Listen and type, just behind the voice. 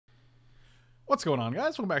What's going on,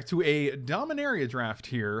 guys? Welcome back to a Dominaria draft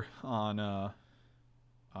here on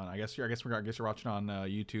I guess you're watching on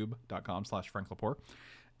youtube.com/Frank Lepore.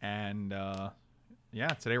 And yeah,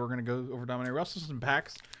 today we're gonna go over Dominaria. We also have some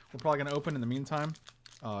packs we're probably gonna open in the meantime,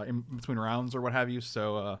 in between rounds or what have you.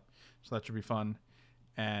 So that should be fun.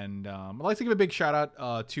 And I'd like to give a big shout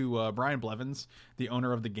out to Brian Blevins, the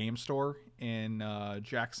owner of the game store in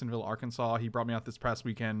Jacksonville, Arkansas. He brought me out this past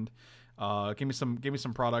weekend, gave me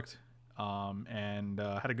some product. And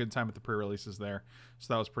had a good time with the pre-releases there,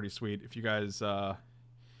 so that was pretty sweet. If you guys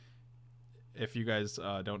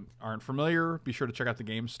aren't familiar, be sure to check out the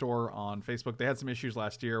game store on Facebook. They had some issues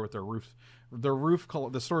last year with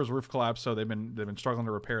the store's roof collapsed, so they've been struggling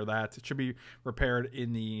to repair that. It should be repaired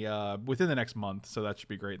in the within the next month, so that should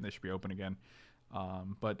be great, and they should be open again.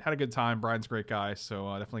 But had a good time. Brian's a great guy,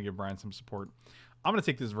 so definitely give Brian some support. I'm gonna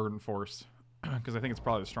take this Verdant Force because I think it's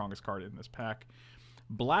probably the strongest card in this pack.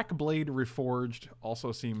 Black Blade Reforged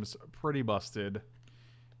also seems pretty busted,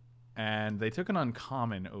 and they took an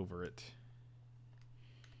uncommon over it.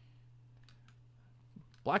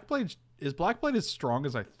 Black Blade as strong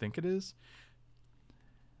as I think it is?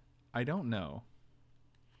 I don't know.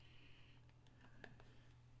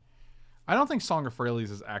 I don't think Song of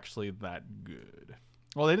Frailes is actually that good.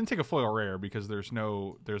 Well, they didn't take a foil rare because there's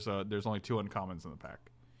only 2 uncommons in the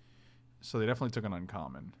pack, so they definitely took an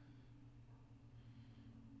uncommon.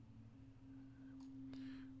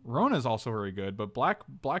 Rona is also very good, but Black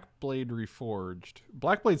Blade Reforged.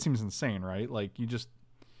 Black Blade seems insane, right? Like, you just...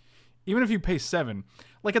 Even if you pay 7...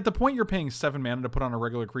 Like, at the point you're paying 7 mana to put on a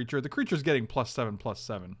regular creature, the creature's getting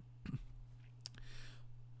 +7/+7.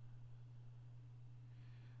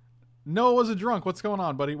 Noah was a drunk. What's going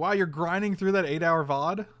on, buddy? Wow, you're grinding through that 8-hour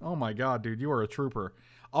VOD? Oh my god, dude. You are a trooper.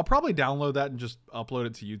 I'll probably download that and just upload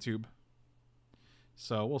it to YouTube.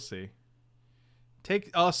 So, we'll see.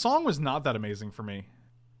 Song was not that amazing for me.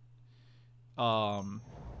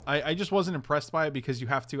 I just wasn't impressed by it because you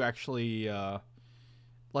have to actually,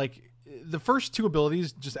 like, the first 2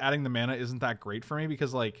 abilities, just adding the mana isn't that great for me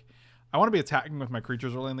because, like, I want to be attacking with my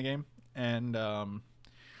creatures early in the game, and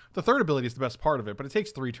the third ability is the best part of it, but it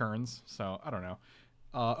takes 3 turns, so I don't know.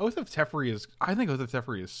 Oath of Teferi I think Oath of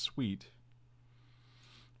Teferi is sweet,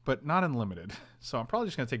 but not unlimited, so I'm probably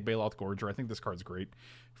just going to take Bailout Gorger. I think this card's great.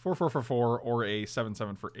 4/4 for 4 or a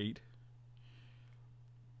 7/7 for 8.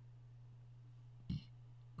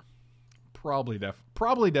 Probably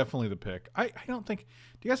definitely the pick. I don't think...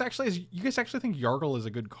 Do you guys actually think Yargle is a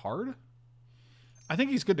good card? I think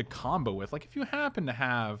he's good to combo with. Like, if you happen to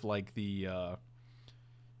have, like, the...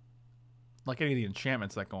 like, any of the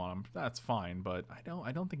enchantments that go on him, that's fine. But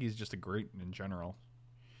I don't think he's just a great in general.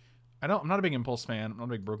 I'm not a big Impulse fan. I'm not a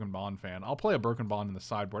big Broken Bond fan. I'll play a Broken Bond in the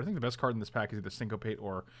sideboard. I think the best card in this pack is either Syncopate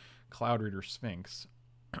or Cloud Reader Sphinx.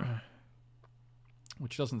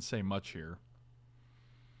 Which doesn't say much here.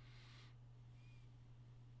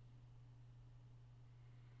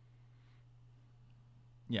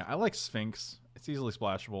 Yeah, I like Sphinx. It's easily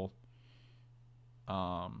splashable.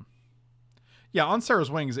 Yeah, On Sarah's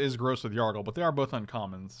Wings is gross with Yargle, but they are both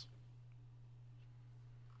uncommons.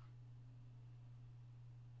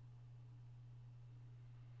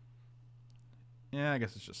 Yeah, I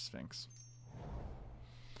guess it's just Sphinx.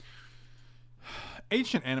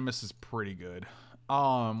 Ancient Animus is pretty good.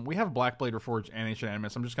 We have Black Blade Reforged and Ancient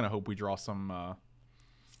Animus. I'm just gonna hope we draw some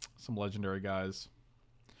legendary guys.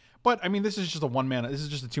 But, I mean, this is just a 1-mana... This is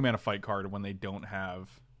just a 2-mana fight card when they don't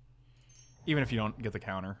have... Even if you don't get the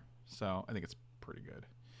counter. So, I think it's pretty good.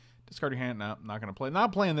 Discard your hand. No, not going to play.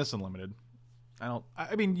 Not playing this unlimited. I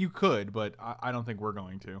mean, you could, but I don't think we're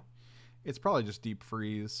going to. It's probably just Deep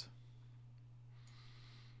Freeze.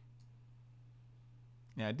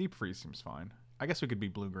 Yeah, Deep Freeze seems fine. I guess we could be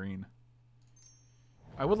blue-green.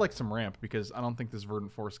 I would like some ramp, because I don't think this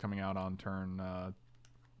Verdant Force coming out on turn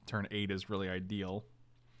 8 is really ideal.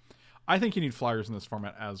 I think you need flyers in this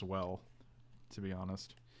format as well, to be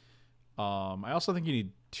honest. I also think you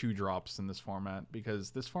need 2 drops in this format because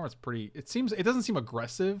this format's pretty... It doesn't seem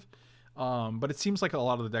aggressive, but it seems like a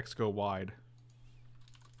lot of the decks go wide.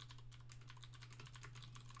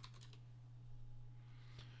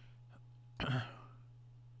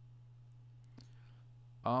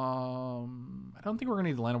 I don't think we're going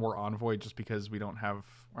to need Land of War Envoy just because we don't have...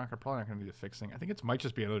 We're probably not going to need a fixing. I think it might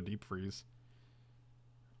just be another Deep Freeze.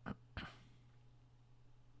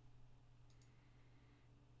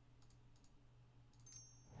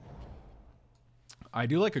 I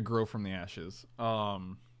do like a Grow from the Ashes. Yeah,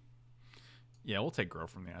 we'll take Grow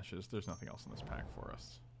from the Ashes. There's nothing else in this pack for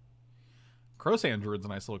us. Crowsand Druid's a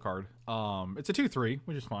nice little card. It's a 2/3,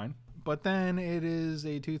 which is fine. But then it is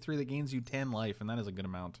a 2/3 that gains you 10 life, and that is a good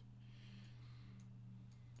amount.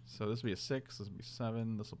 So this will be a 6. This will be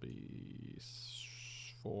 7. This will be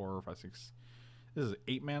 4, 5, 6. This is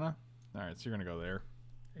 8 mana. All right, so you're gonna go there.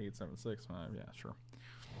 8, 7, 6, 5. Yeah, sure.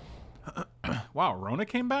 Wow, Rona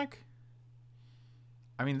came back.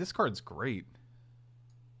 I mean, this card's great.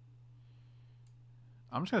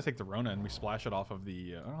 I'm just gonna take the Rona and we splash it off of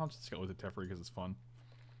the. I'll just go with the Teferi because it's fun.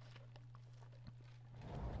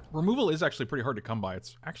 Removal is actually pretty hard to come by.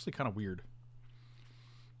 It's actually kind of weird.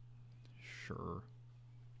 Sure.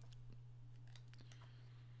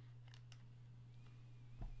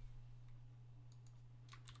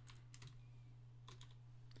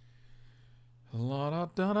 La da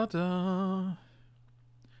da da da.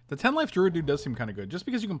 The 10 life Druid dude does seem kind of good, just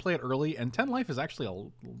because you can play it early, and 10 life is actually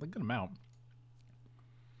a good amount.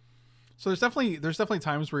 So there's definitely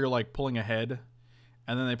times where you're like pulling ahead,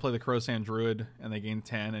 and then they play the Crowsand Druid and they gain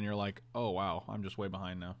 10, and you're like, oh wow, I'm just way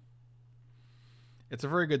behind now. It's a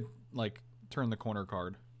very good like turn the corner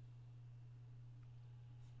card.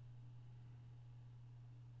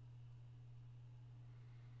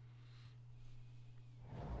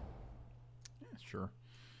 Yeah, sure.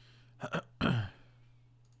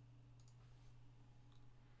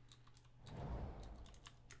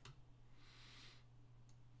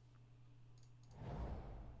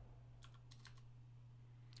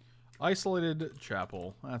 Isolated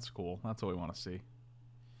Chapel. That's cool. That's what we want to see.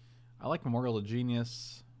 I like Memorial of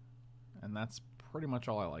Genius, and that's pretty much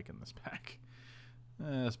all I like in this pack.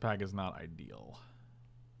 This pack is not ideal.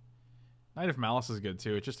 Knight of Malice is good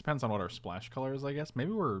too. It just depends on what our splash color is, I guess.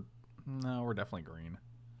 Maybe we're definitely green.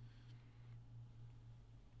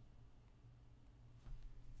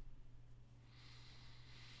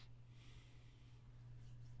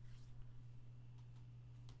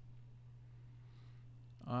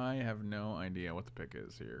 I have no idea what the pick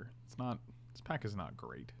is here. This pack is not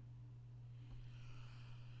great.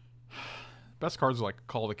 Best cards are like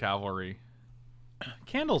Call the Cavalry.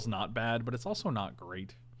 Candle's not bad, but it's also not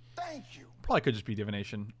great. Thank you. Probably could just be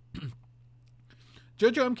Divination.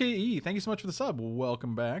 Jojo MKE, thank you so much for the sub.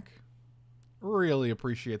 Welcome back. Really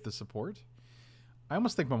appreciate the support. I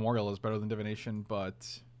almost think Memorial is better than Divination, but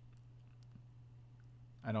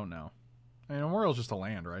I don't know. I mean, Memorial is just a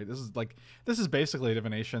land, right? This is basically a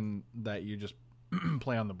Divination that you just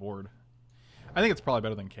play on the board. I think it's probably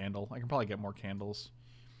better than Candle. I can probably get more candles.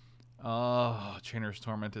 Chainer's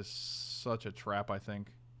Torment is such a trap, I think.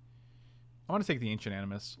 I want to take the Ancient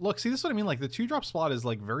Animus. Look, see, this is what I mean. Like, the 2-drop slot is,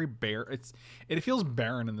 like, very bare. It feels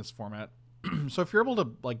barren in this format. So if you're able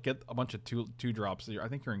to, like, get a bunch of two drops, I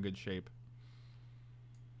think you're in good shape.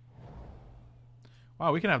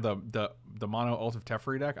 Wow, we can have the mono Ult of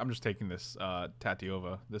Teferi deck. I'm just taking this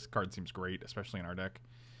Tatiova. This card seems great, especially in our deck.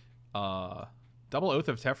 Double Oath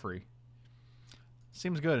of Teferi.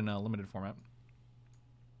 Seems good in a limited format.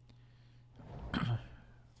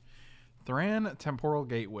 Thran Temporal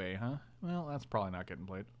Gateway, huh? Well, that's probably not getting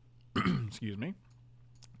played. Excuse me.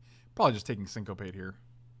 Probably just taking Syncopate here.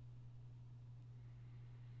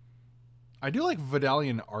 I do like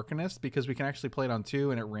Vidalian Arcanist because we can actually play it on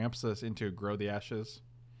 2 and it ramps us into Grow the Ashes.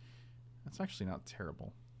 That's actually not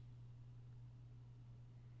terrible.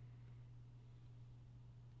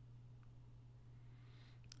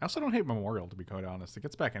 I also don't hate Memorial, to be quite honest. It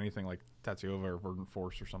gets back anything like Tatiova or Verdant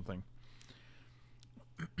Force or something.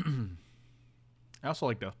 I also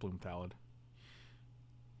like Deathbloom Talid.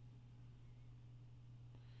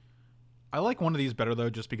 I like one of these better, though,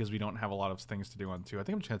 just because we don't have a lot of things to do on 2. I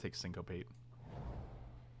think I'm just going to take Syncopate.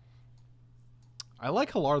 I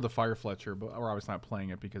like Halar the Fire Fletcher, but we're obviously not playing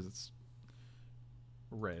it because it's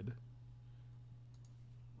red.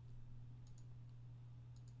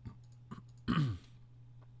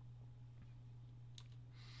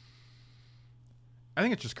 I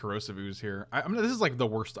think it's just Corrosive Ooze here. I mean, this is like the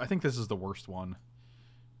worst. I think this is the worst one.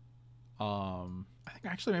 I think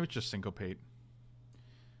actually maybe it's just Syncopate.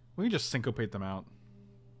 We can just Syncopate them out.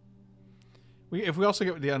 If we also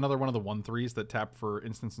get another one of the 1/3s that tap for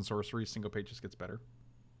instants and sorceries, Syncopate just gets better.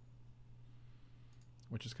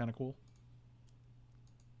 Which is kind of cool.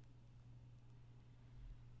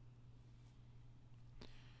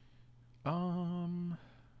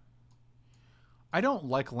 I don't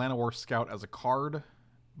like Llanowar Scout as a card,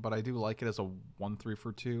 but I do like it as a 1/3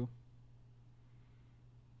 for 2.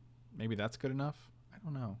 Maybe that's good enough? I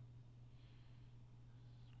don't know.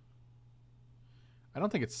 I don't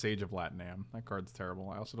think it's Sage of Latinam. That card's terrible.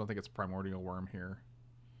 I also don't think it's Primordial Worm here.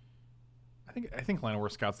 I think Llanowar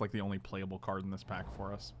Scout's like the only playable card in this pack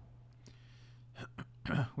for us.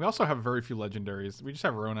 We also have very few legendaries. We just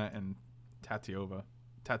have Rona and Tatiova.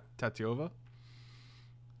 Tatiova?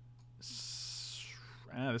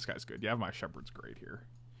 This guy's good. Yeah, my Shepherd's great here.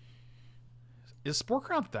 Is Spore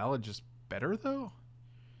Crown Thallid just better, though?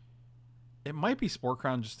 It might be Spore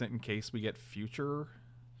Crown just in case we get future.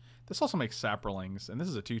 This also makes Saprolings, and this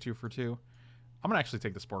is a 2/2 for 2. I'm going to actually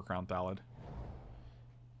take the Spore Crown Thallid.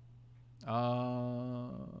 How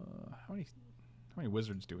many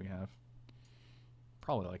wizards do we have?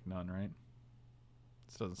 Probably like none, right?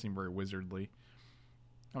 This doesn't seem very wizardly.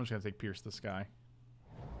 I'm just going to take Pierce the Sky.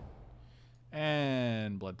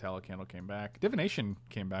 And Blood Tallow Candle came back. Divination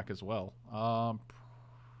came back as well. I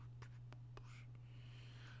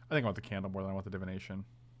think I want the candle more than I want the divination.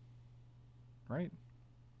 Right?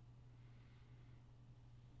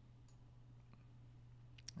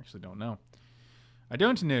 Actually don't know. I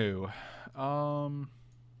don't know. I'll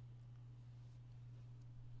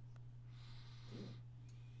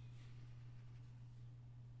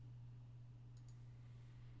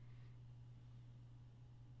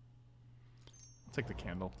take the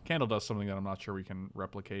candle. Candle does something that I'm not sure we can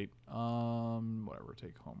replicate. Whatever,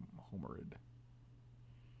 take Homerid.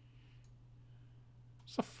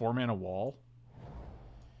 It's a 4-mana wall.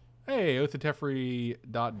 Hey, Oath of Teferi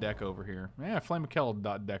 .deck over here. Yeah, Flame of Kel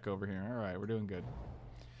 .deck over here. Alright, we're doing good.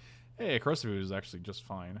 Hey, Corrosive Ooze is actually just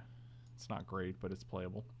fine. It's not great, but it's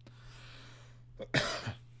playable.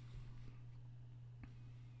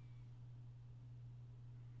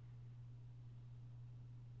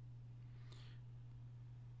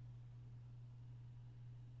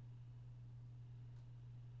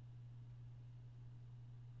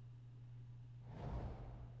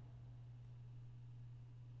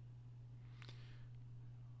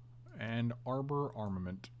 And Arbor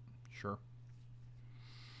Armament. Sure.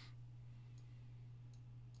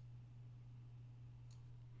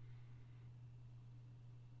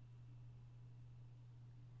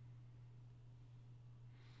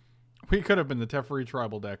 We could have been the Teferi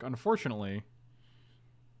tribal deck. Unfortunately,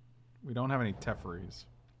 we don't have any Teferis.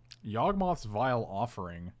 Yawgmoth's Vile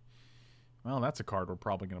Offering. Well, that's a card we're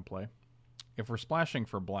probably going to play. If we're splashing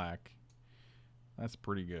for black, that's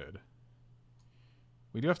pretty good.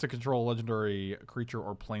 We do have to control a legendary creature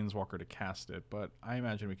or planeswalker to cast it, but I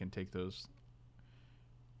imagine we can take those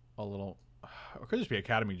a little... It could just be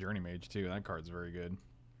Academy Journey Mage, too. That card's very good.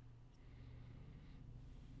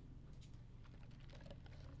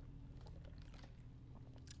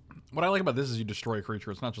 What I like about this is you destroy a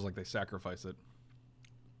creature. It's not just like they sacrifice it.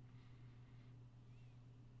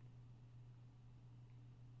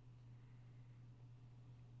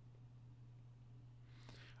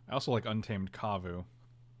 I also like Untamed Kavu.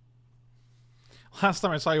 Last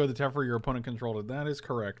time I saw you with the Teferi, your opponent controlled it. That is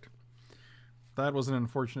correct. That was an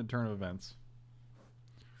unfortunate turn of events.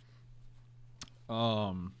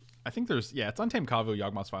 I think there's... Yeah, it's Untamed Kavu,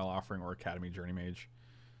 Yawgmoth's Vile Offering, or Academy Journey Mage.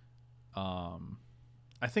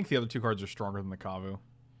 I think the other two cards are stronger than the Kavu.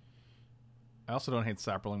 I also don't hate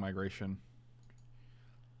Saproling Migration.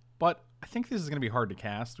 But I think this is going to be hard to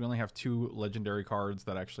cast. We only have 2 legendary cards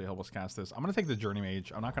that actually help us cast this. I'm going to take the Journey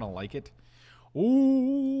Mage. I'm not going to like it.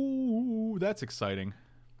 Ooh, that's exciting.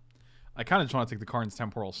 I kind of just want to take the Karn's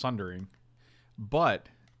Temporal Sundering. But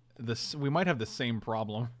we might have the same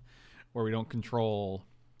problem where we don't control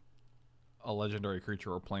a legendary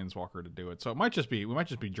creature or planeswalker to do it. So it might just be... We might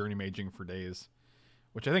just be Journey Maging for days.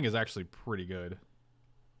 Which I think is actually pretty good.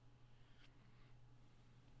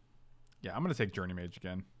 Yeah, I'm going to take Journey Mage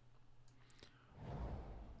again.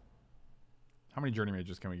 How many Journey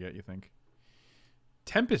Mages can we get, you think?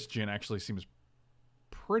 Tempest Djinn actually seems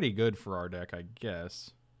pretty good for our deck, I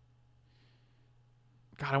guess.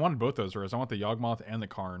 God, I wanted both those rares. I want the Yawgmoth and the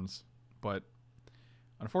Karns. But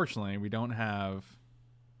unfortunately, we don't have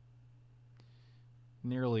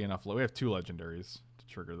nearly enough. We have 2 legendaries to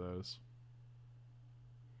trigger those.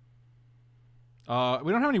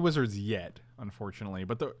 We don't have any wizards yet, unfortunately.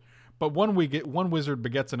 But one wizard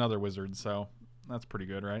begets another wizard, so that's pretty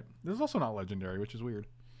good, right? This is also not legendary, which is weird.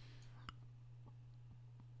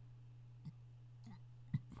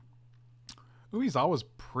 Uizawa's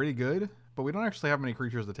pretty good, but we don't actually have many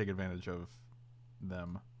creatures that take advantage of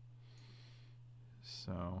them.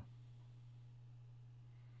 So...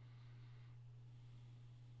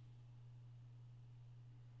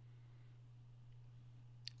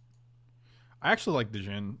 I actually like the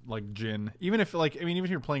Djinn. Even if even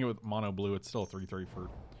if you're playing it with mono blue, it's still a 3/3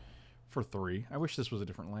 for 3. I wish this was a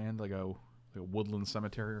different land, like a woodland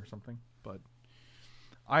cemetery or something. But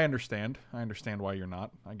I understand. I understand why you're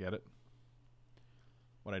not. I get it.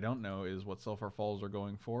 What I don't know is what Silphar Falls are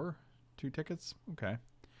going for. 2 tickets? Okay.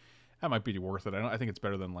 That might be worth it. I think it's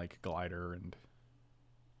better than like Glider and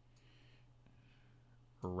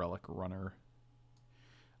Relic Runner.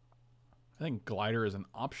 I think Glider is an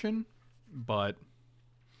option. But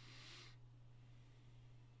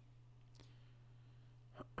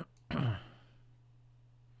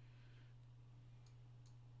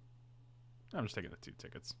I'm just taking the 2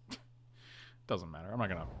 tickets. Doesn't matter. I'm not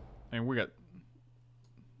gonna. I mean, we got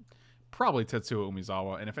probably Tetsuo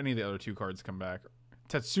Umizawa, and if any of the other 2 cards come back,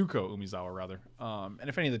 Tetsuko Umizawa rather. And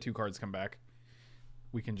if any of the 2 cards come back,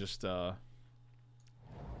 we can just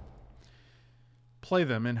play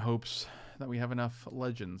them in hopes that we have enough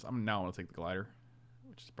legends. I'm now going to take the glider,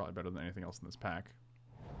 which is probably better than anything else in this pack.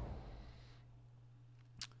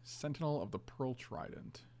 Sentinel of the Pearl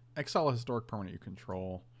Trident. Exile a historic permanent you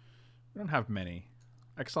control. We don't have many.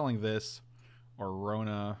 Exiling this, or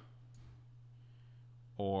Rona,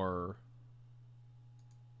 or...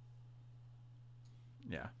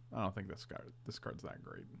 Yeah, I don't think this card's that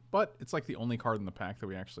great. But it's like the only card in the pack that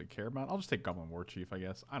we actually care about. I'll just take Goblin War Chief, I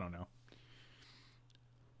guess. I don't know.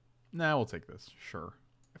 Nah, we'll take this. Sure.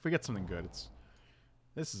 If we get something good,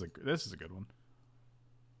 this is a good one.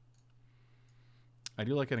 I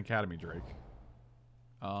do like an Academy Drake.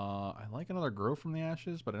 I like another Grow from the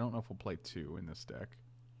Ashes, but I don't know if we'll play 2 in this deck.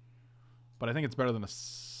 But I think it's better than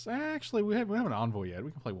actually, we haven't an Envoy yet.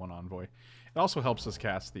 We can play 1 Envoy. It also helps us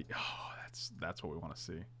cast the... Oh, that's what we want to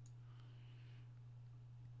see.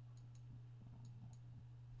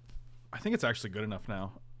 I think it's actually good enough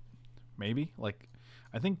now. Maybe. Like,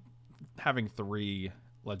 I think having 3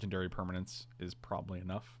 legendary permanents is probably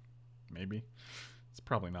enough. Maybe. It's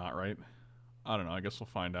probably not, right? I don't know. I guess we'll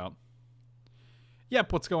find out.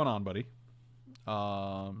 Yep, what's going on, buddy?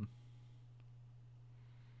 A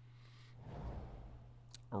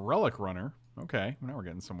Relic Runner. Okay, now we're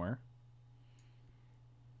getting somewhere.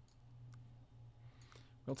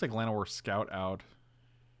 We'll take Llanowar Scout out.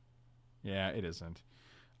 Yeah, it isn't.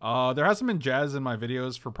 There hasn't been jazz in my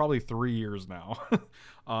videos for probably 3 years now.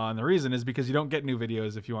 And the reason is because you don't get new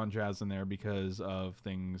videos if you want jazz in there because of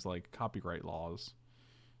things like copyright laws.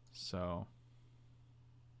 So...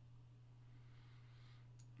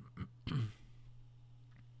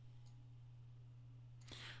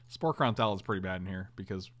 Spore Crown Thalad's pretty bad in here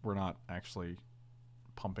because we're not actually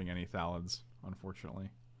pumping any Thalads, unfortunately.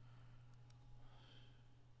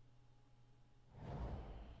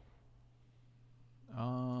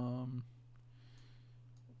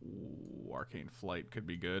 Arcane Flight could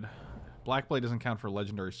be good. Blackblade doesn't count for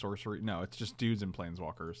legendary sorcery. No, it's just dudes and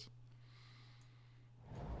planeswalkers.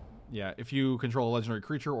 Yeah, if you control a legendary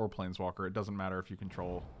creature or planeswalker, it doesn't matter if you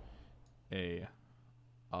control a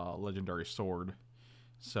legendary sword.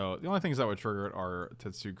 So the only things that would trigger it are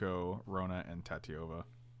Tetsuko, Rona, and Tatiova.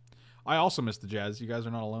 I also missed the jazz. You guys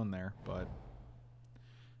are not alone there, but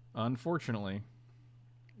unfortunately,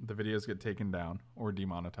 the videos get taken down or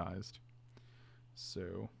demonetized.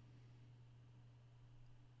 So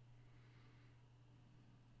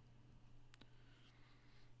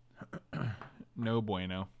no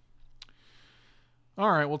bueno.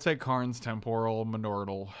 All right, we'll take Karn's Temporal,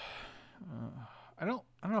 Minortal. I don't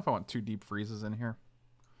know if I want 2 deep freezes in here.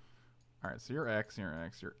 All right, so you're X, you're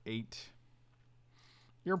X, you're 8.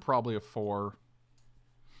 You're probably a 4.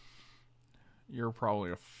 You're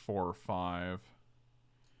probably a 4 or 5.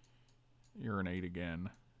 You're an 8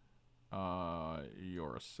 again.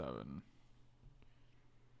 You're a 7.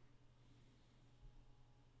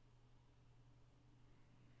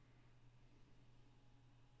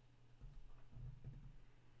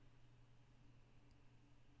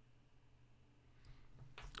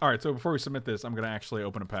 All right, so before we submit this, I'm going to actually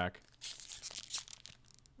open a pack.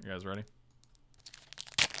 You guys ready?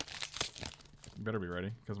 You better be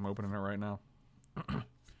ready, because I'm opening it right now.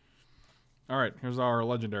 All right, here's our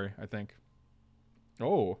legendary, I think. Oh,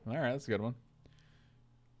 all right, that's a good one.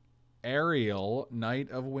 Ariel, Knight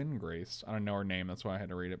of Windgrace. I don't know her name, that's why I had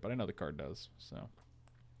to read it, but I know the card does. So,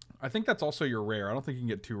 I think that's also your rare. I don't think you can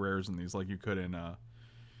get 2 rares in these like you could in...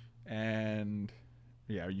 And...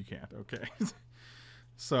 Yeah, you can't. Okay.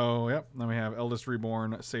 So, yep. Then we have Eldest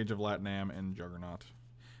Reborn, Sage of Latnam, and Juggernaut.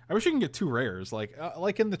 I wish you can get 2 rares, like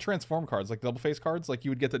in the transform cards, like double face cards. Like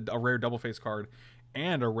you would get a rare double face card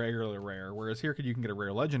and a regular rare, whereas here you can get a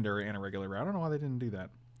rare legendary and a regular rare. I don't know why they didn't do that.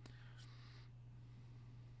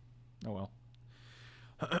 Oh well.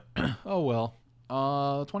 Oh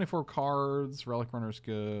well. 24 cards. Relic Runner's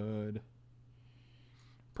good.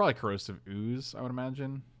 Probably Corrosive Ooze, I would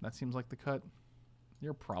imagine. That seems like the cut.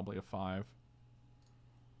 You're probably a 5.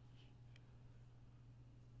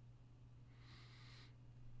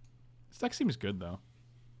 This deck seems good, though.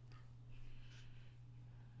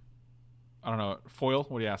 I don't know. Foil?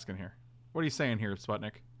 What are you asking here? What are you saying here,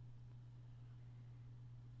 Sputnik?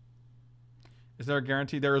 Is there a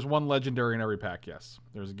guarantee? There is 1 legendary in every pack, yes.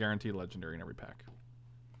 There's a guaranteed legendary in every pack.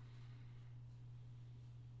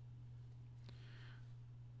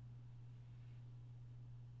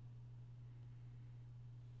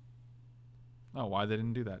 Oh, why they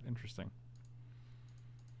didn't do that? Interesting.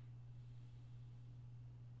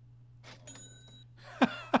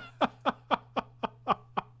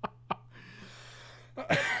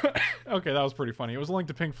 Okay, that was pretty funny. It was a link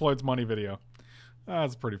to Pink Floyd's Money video.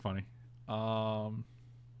 That's pretty funny.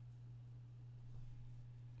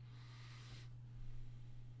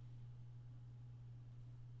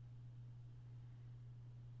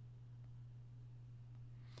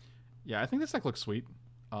 Yeah, I think this deck looks sweet.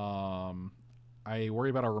 I worry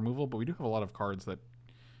about our removal, but we do have a lot of cards that,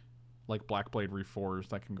 like Blackblade Reforged,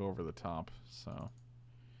 that can go over the top. So,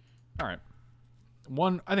 all right.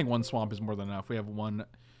 I think one swamp is more than enough. We have one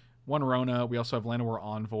Rona. We also have Land War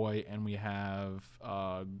Envoy, and we have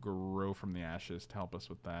Grow from the Ashes to help us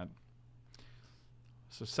with that.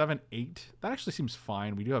 So 7, 8. That actually seems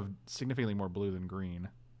fine. We do have significantly more blue than green,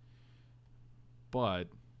 but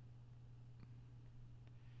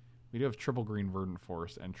we do have triple green Verdant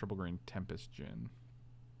Forest and triple green Tempest Djinn.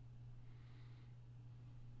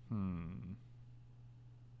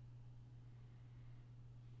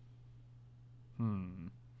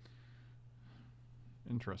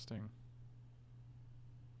 Interesting.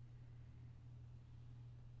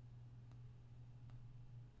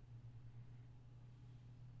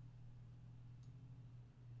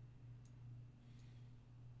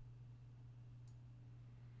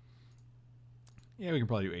 Yeah, we can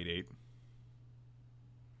probably do 8-8.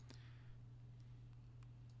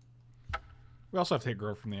 We also have to take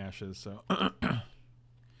Grow from the Ashes, so I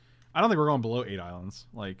don't think we're going below 8 islands,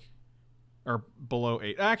 like, or below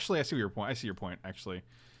 8. Actually, I see your point. I see your point. Actually,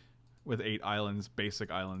 with 8 islands, basic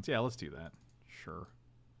islands. Yeah, let's do that. Sure.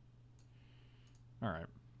 All right.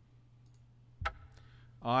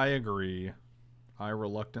 I agree. I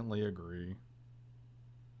reluctantly agree.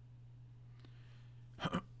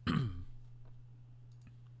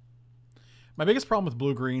 My biggest problem with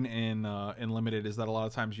blue-green in Limited is that a lot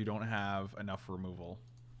of times you don't have enough removal.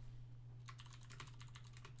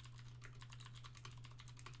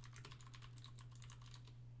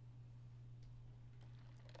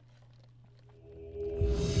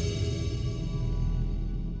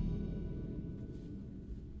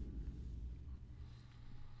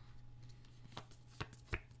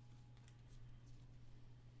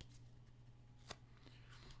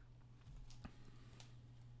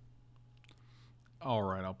 All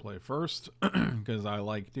right, I'll play first because I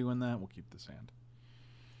like doing that. We'll keep this hand.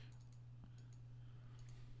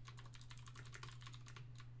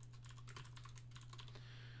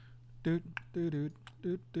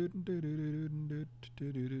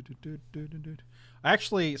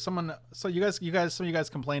 Actually, some of you guys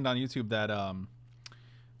complained on YouTube that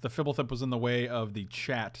the Fibblethip was in the way of the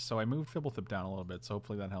chat, so I moved Fibblethip down a little bit, so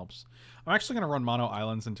hopefully that helps. I'm actually going to run mono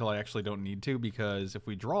islands until I actually don't need to, because if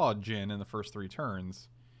we draw a Djinn in the first 3 turns,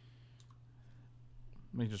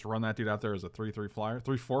 let me just run that dude out there as a 3/3 flyer.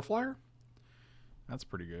 3/4 flyer? That's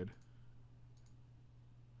pretty good.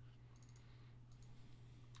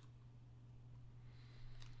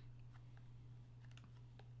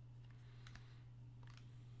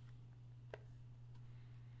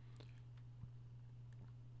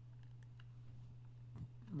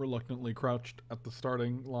 Reluctantly crouched at the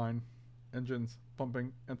starting line. Engines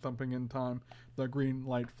pumping and thumping in time. The green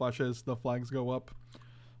light flashes. The flags go up.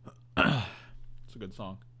 It's a good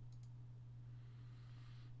song.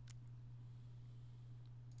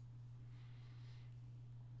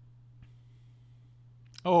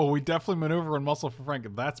 Oh, we definitely maneuver and muscle for Frank.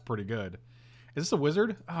 That's pretty good. Is this a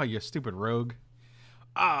wizard? Oh, you stupid rogue.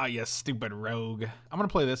 Ah, you stupid rogue. I'm going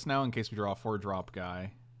to play this now in case we draw a 4-drop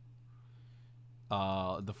guy.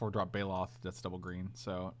 The 4-drop Baloth, that's double green.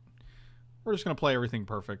 So we're just going to play everything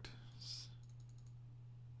perfect.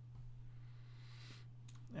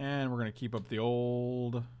 And we're going to keep up the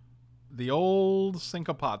old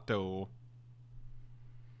Syncopato.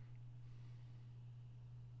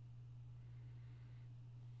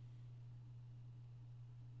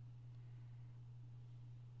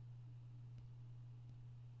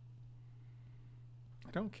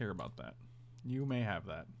 I don't care about that. You may have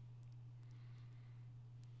that.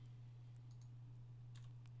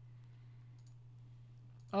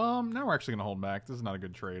 Now we're actually going to hold back. This is not a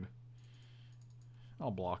good trade.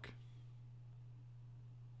 I'll block.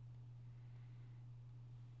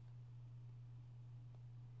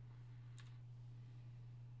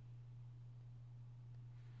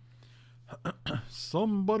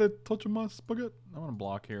 Somebody touching my spaghetti. I'm going to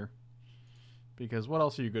block here. Because what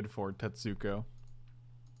else are you good for, Tetsuko?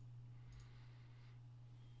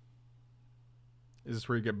 Is this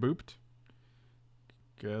where you get booped?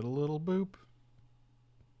 Get a little boop.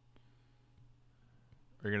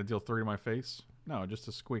 Are you going to deal 3 to my face? No, just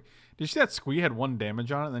a squee. Did you see that squee had 1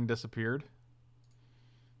 damage on it and then disappeared?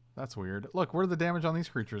 That's weird. Look, where did the damage on these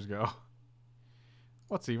creatures go?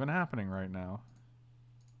 What's even happening right now?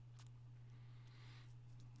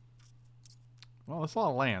 Well, that's a lot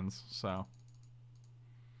of lands, so.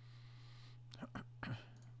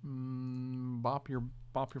 Bop your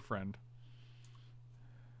friend.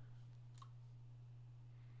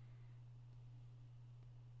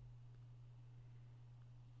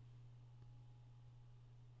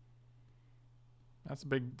 That's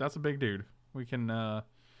a big dude. We can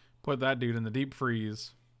put that dude in the deep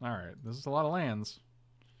freeze. All right, this is a lot of lands.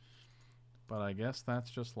 But I guess that's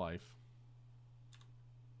just life.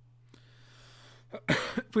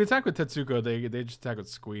 If we attack with Tetsuko, they just attack with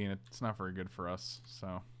Squee, and it's not very good for us.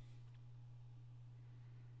 So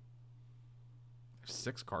there's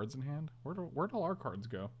 6 cards in hand. Where'd all our cards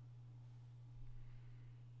go?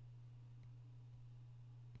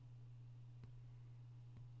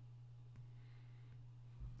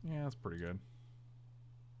 Yeah, that's pretty good.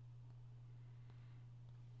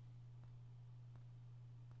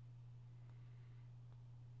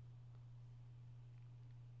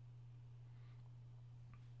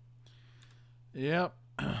 Yep.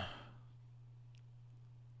 This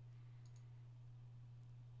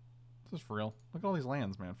is for real. Look at all these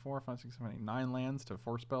lands, man. 4, 5, 6, 7, 8, 9 lands to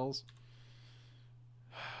 4 spells.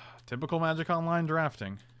 Typical Magic Online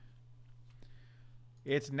drafting.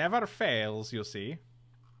 It never fails, you'll see.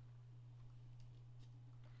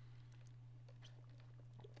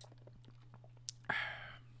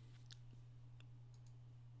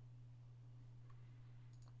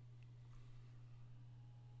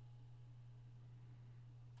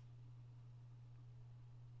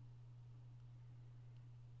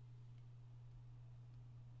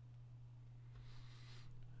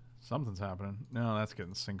 Something's happening. No, that's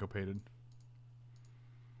getting syncopated.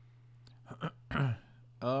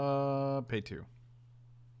 Pay 2.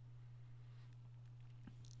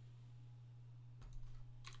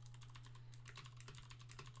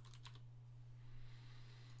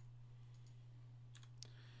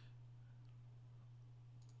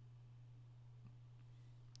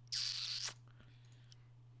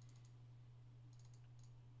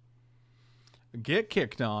 Get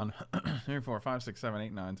kicked on. 3, 4, 5, 6, 7,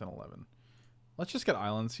 8, 9, 10, 11. Let's just get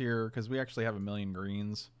islands here because we actually have 1,000,000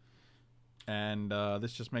 greens. And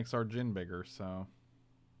this just makes our Jin bigger, so.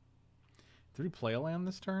 Did we play a land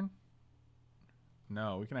this turn?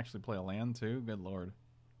 No, we can actually play a land too? Good lord.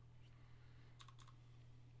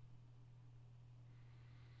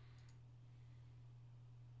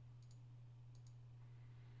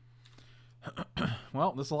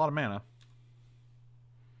 Well, this is a lot of mana.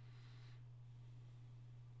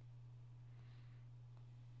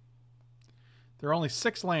 There are only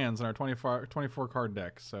 6 lands in our 24 card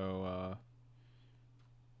deck, so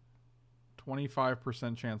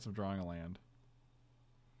 25% chance of drawing a land.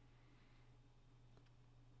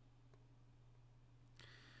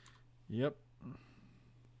 Yep.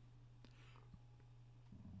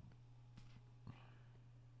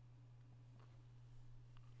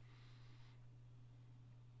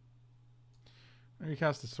 You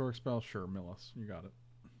cast a Sork spell? Sure, Millis. You got it.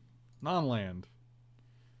 Non-land.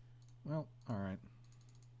 Well, alright.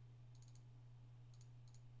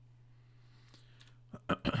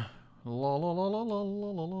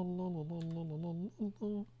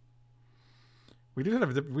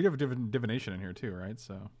 We have divination in here too, right?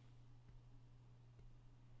 So.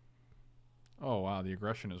 Oh wow, the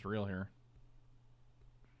aggression is real here.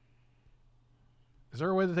 Is there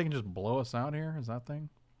a way that they can just blow us out here? Is that thing?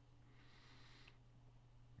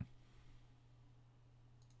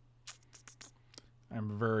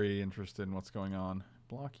 I'm very interested in what's going on.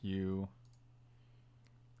 Block you.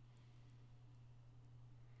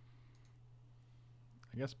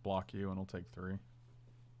 I guess block you and we'll take 3.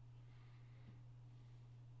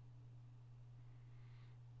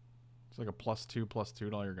 It's like a +2/+2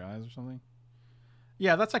 to all your guys or something.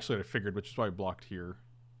 Yeah, that's actually what I figured, which is why I blocked here.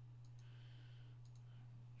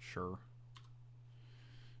 Sure.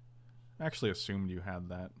 I actually assumed you had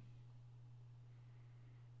that.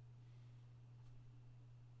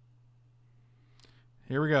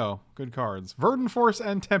 Here we go. Good cards. Verdant Force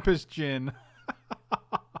and Tempest Jin.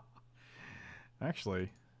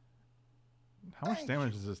 Actually, how much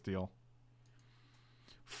damage does this deal?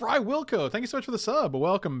 Fry Wilco, thank you so much for the sub.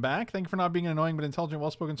 Welcome back. Thank you for not being an annoying but intelligent,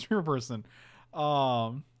 well-spoken streamer person.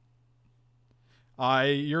 You're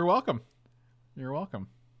welcome. You're welcome.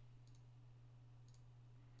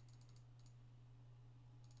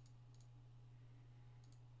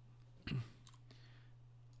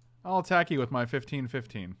 I'll attack you with my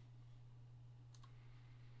 15/15.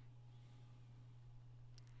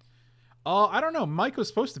 I don't know. Mike was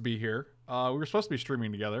supposed to be here. We were supposed to be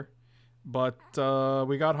streaming together, but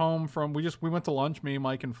we got home from we went to lunch, me,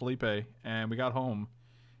 Mike, and Felipe, and we got home,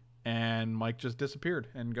 and Mike just disappeared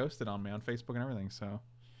and ghosted on me on Facebook and everything. So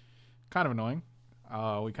kind of annoying.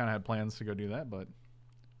 We kind of had plans to go do that, but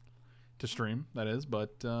to stream, that is.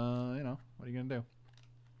 But you know, what are you gonna do?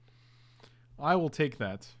 I will take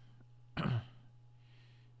that.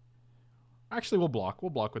 Actually, we'll block. We'll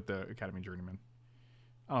block with the Academy Journeyman.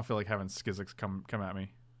 I don't feel like having Skizix come at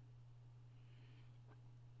me.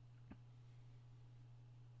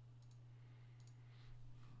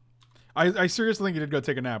 I seriously think you did go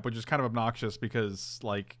take a nap, which is kind of obnoxious because,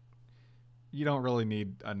 like, you don't really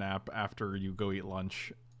need a nap after you go eat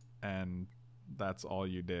lunch, and that's all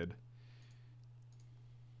you did.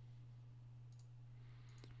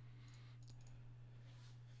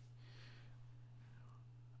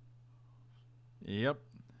 Yep.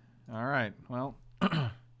 All right. Well,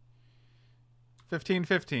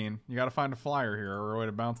 15-15. You got to find a flyer here or a way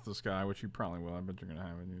to bounce this guy, which you probably will. I bet you're going to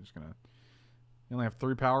have it. You're just going to... You only have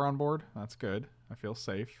 3 power on board? That's good. I feel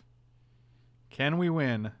safe. Can we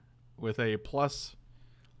win with a plus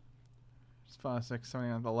 5, 6,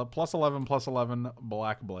 7, 8, plus 11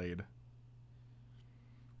 Black Blade?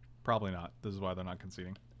 Probably not. This is why they're not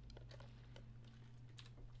conceding.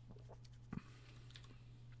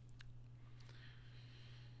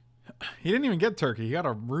 He didn't even get Turkey. He got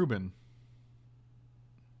a Reuben.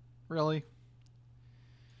 Really?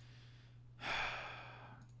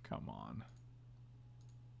 Come on.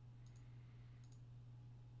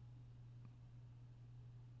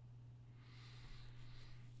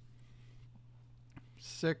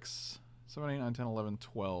 Six, 7, 8, 9, 10, 11,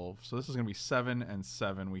 12. So this is going to be 7 and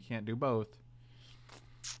 7. We can't do both.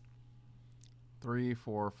 3,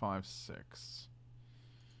 4, 5, 6.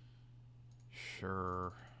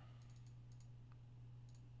 Sure.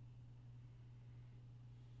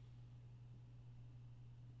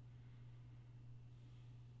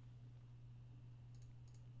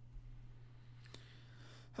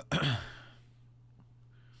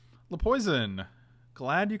 LaPoison,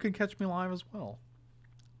 glad you could catch me live as well.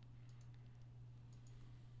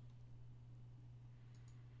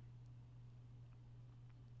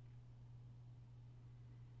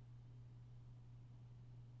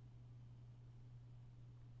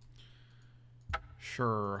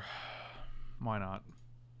 Sure. Why not?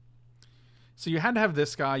 So you had to have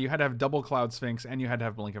this guy, you had to have double Cloud Sphinx, and you had to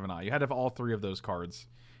have Blink of an Eye. You had to have all 3 of those cards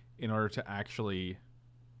in order to actually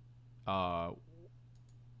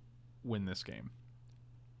win this game.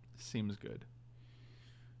 Seems good.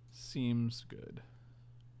 Seems good.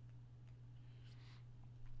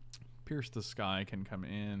 Pierce the Sky can come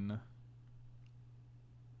in.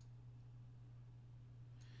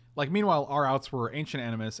 Like, meanwhile, our outs were Ancient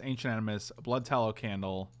Animus, Blood Tallow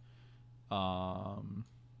Candle,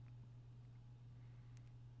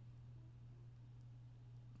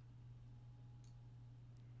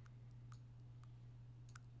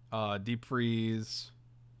 Deep Freeze,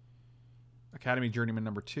 Academy Journeyman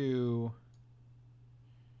number 2.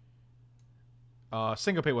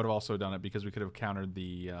 Syncopate would have also done it because we could have countered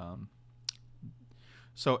the...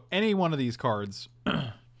 So any one of these cards...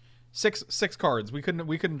 six cards. We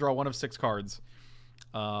couldn't draw one of 6 cards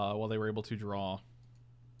while they were able to draw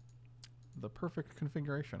the perfect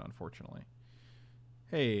configuration, unfortunately.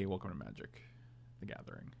 Hey, welcome to Magic the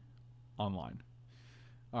Gathering online.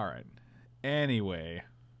 All right. Anyway,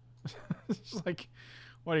 it's just like,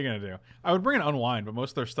 what are you gonna do? I would bring an Unwind, but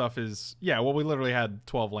most of their stuff is, yeah, well, we literally had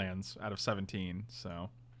 12 lands out of 17, so,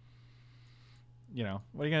 you know,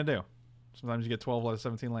 what are you gonna do? Sometimes you get 12 out of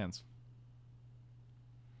 17 lands.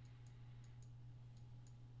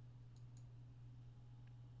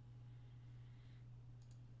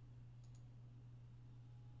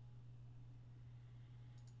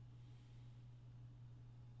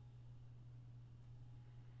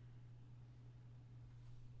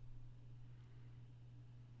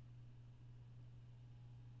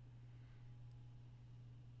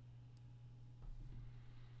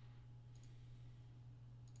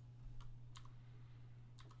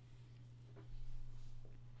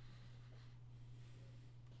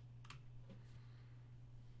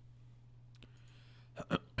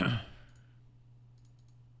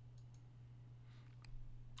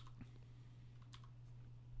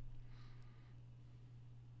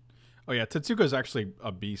 Oh yeah, Tetsuko is actually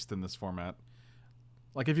a beast in this format.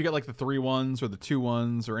 Like, if you get like the 3/1s or the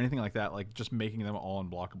 2/1s or anything like that, like just making them all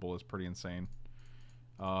unblockable is pretty insane.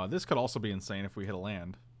 This could also be insane if we hit a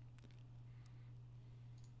land.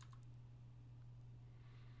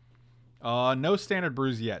 No standard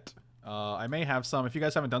brews yet. I may have some. If you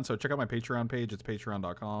guys haven't done so, check out my Patreon page. It's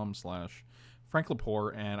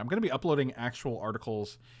patreon.com/FrankLepore, and I'm going to be uploading actual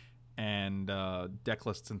articles and deck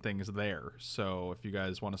lists and things there. So if you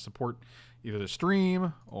guys want to support either the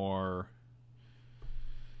stream or...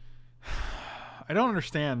 I don't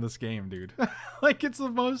understand this game, dude. Like, it's the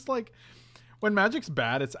most, like... When Magic's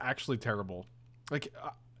bad, it's actually terrible. Like,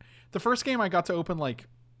 the first game I got to open, like,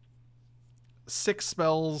 6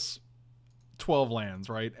 spells, 12 lands,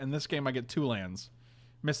 right? And this game I get 2 lands.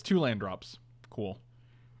 Missed 2 land drops. Cool.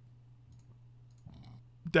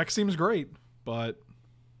 Deck seems great, but...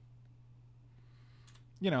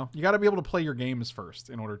 You know, you got to be able to play your games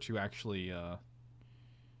first in order to actually...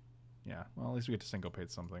 Yeah, well, at least we get to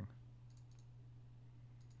syncopate something.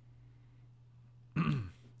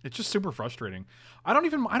 It's just super frustrating. I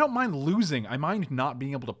don't mind losing. I mind not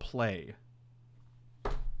being able to play.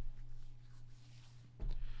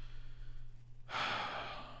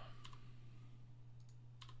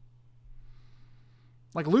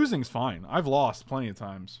 Like, losing's fine. I've lost plenty of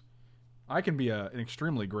times. I can be an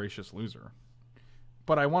extremely gracious loser.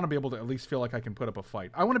 But I want to be able to at least feel like I can put up a fight.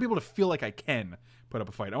 I want to be able to feel like I can put up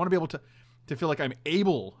a fight. I want to be able to feel like I'm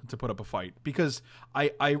able to put up a fight because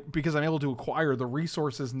because I'm able to acquire the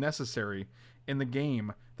resources necessary in the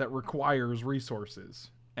game that requires resources.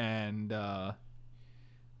 And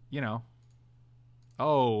you know.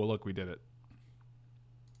 Oh, look, we did it.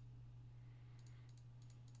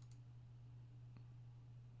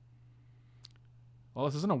 Well,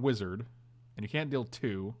 this isn't a wizard, and you can't deal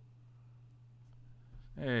 2.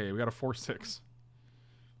 Hey, we got a 4/6.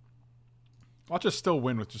 Watch us still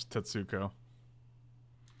win with just Tetsuko.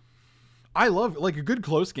 I love, like, a good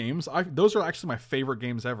close games. Those are actually my favorite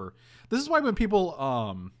games ever. This is why when people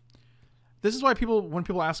when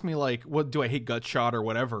people ask me, like, what do I hate gut shot or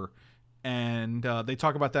whatever, and they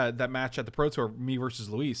talk about that match at the Pro Tour, me versus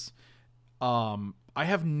Luis. I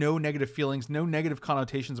have no negative feelings, no negative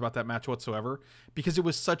connotations about that match whatsoever because it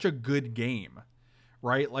was such a good game,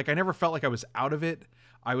 right? Like, I never felt like I was out of it.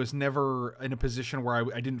 I was never in a position where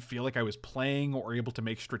I didn't feel like I was playing or able to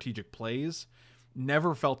make strategic plays.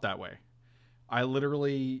 Never felt that way. I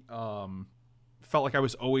literally felt like I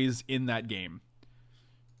was always in that game.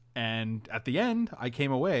 And at the end, I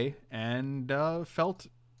came away and felt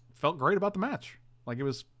great about the match. Like, it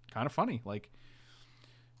was kind of funny. Like,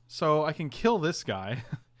 so I can kill this guy.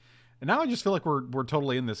 And now I just feel like we're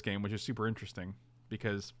totally in this game, which is super interesting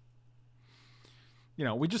because, you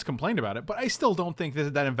know, we just complained about it, but I still don't think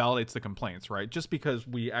that invalidates the complaints, right? Just because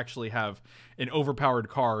we actually have an overpowered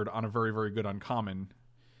card on a very, very good uncommon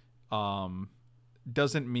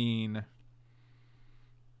doesn't mean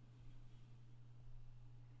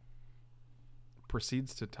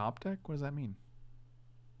proceeds to top deck. What does that mean?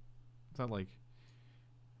 Is that like,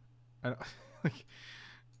 I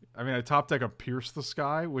mean, I top deck a Pierce the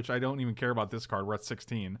Sky, which I don't even care about this card. We're at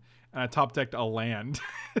 16. And I top decked a land.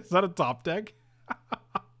 Is that a top deck?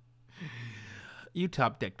 You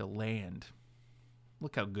top decked a land.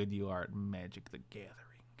 Look how good you are at Magic the Gathering.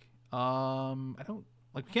 I don't...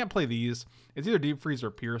 Like, we can't play these. It's either Deep Freeze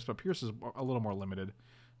or Pierce, but Pierce is a little more limited.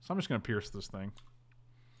 So I'm just going to Pierce this thing.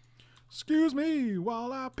 Excuse me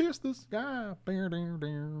while I pierce this guy. I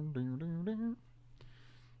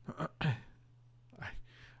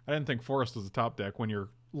didn't think Forest was a top deck when you're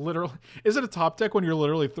literally... Is it a top deck when you're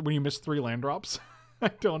literally... when you miss 3 land drops? I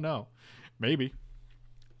don't know. Maybe.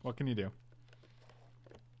 What can you do?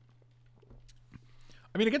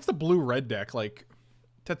 I mean, against the blue-red deck, like,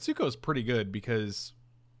 Tetsuko is pretty good because,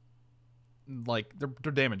 like,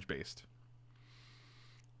 they're damage-based.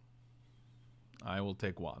 I will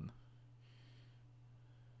take 1.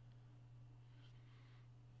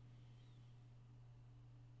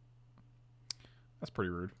 That's pretty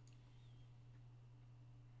rude.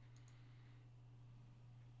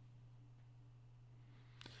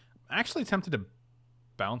 I'm actually tempted to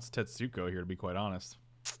bounce Tetsuko here, to be quite honest.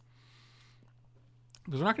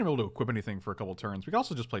 Because we're not going to be able to equip anything for a couple turns. We can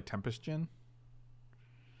also just play Tempest Djinn.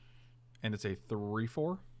 And it's a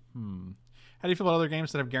 3/4. How do you feel about other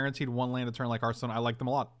games that have guaranteed 1 land a turn like Hearthstone? I like them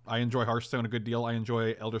a lot. I enjoy Hearthstone a good deal. I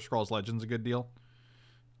enjoy Elder Scrolls Legends a good deal.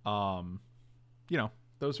 You know,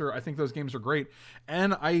 I think those games are great.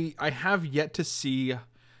 And I have yet to see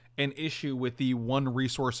an issue with the 1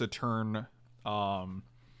 resource a turn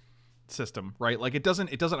system, right? Like, it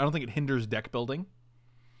doesn't I don't think it hinders deck building.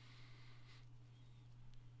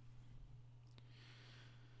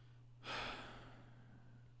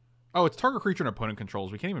 Oh, it's target creature and opponent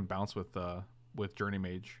controls. We can't even bounce with Journey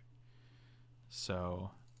Mage.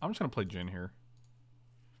 So I'm just gonna play Djinn here.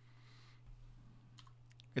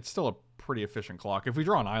 It's still a pretty efficient clock. If we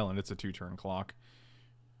draw an island, it's a 2-turn clock.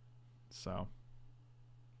 So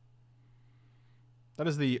that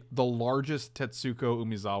is the largest Tetsuko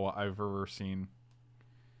Umezawa I've ever seen.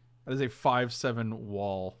 That is a 5/7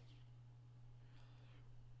 wall.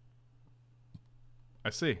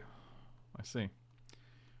 I see. I see.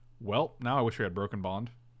 Well, now I wish we had Broken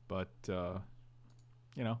Bond, but,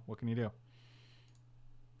 you know, what can you do?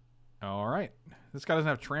 All right. This guy doesn't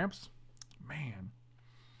have tramps? Man.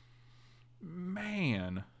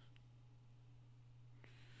 Man.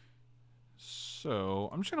 So,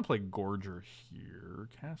 I'm just going to play Gorger here.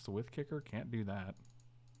 Cast the With Kicker? Can't do that.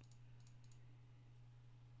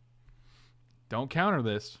 Don't counter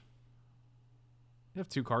this. You have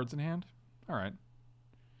 2 cards in hand? All right.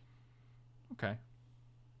 Okay.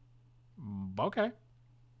 Okay.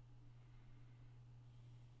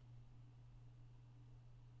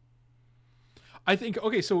 I think,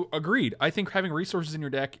 okay, so agreed. I think having resources in your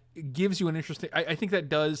deck gives you an interesting... I think that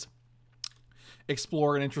does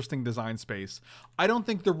explore an interesting design space. I don't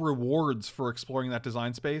think the rewards for exploring that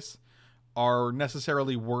design space are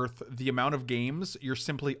necessarily worth the amount of games you're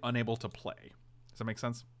simply unable to play. Does that make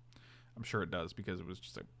sense? I'm sure it does, because it was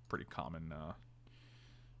just a pretty common... it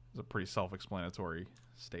was a pretty self-explanatory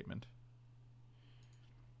statement.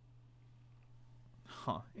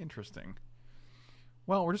 Huh, interesting.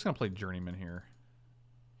 Well, we're just going to play Journeyman here.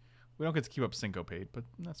 We don't get to keep up Syncopate, but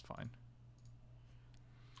that's fine.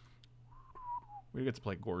 We get to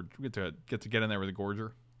play Gorge. We get to get in there with a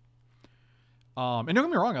Gorger. And don't get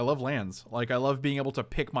me wrong, I love lands. Like, I love being able to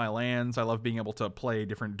pick my lands. I love being able to play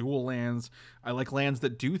different dual lands. I like lands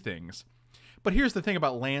that do things. But here's the thing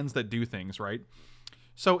about lands that do things, right?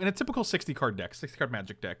 So in a typical 60-card deck, 60-card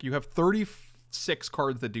Magic deck, you have 36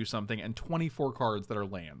 cards that do something and 24 cards that are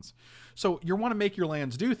lands. So you want to make your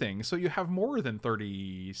lands do things, so you have more than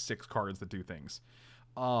 36 cards that do things.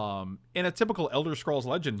 In a typical Elder Scrolls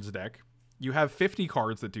Legends deck, you have 50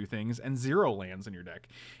 cards that do things and 0 lands in your deck.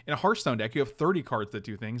 In a Hearthstone deck, you have 30 cards that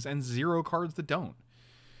do things and 0 cards that don't.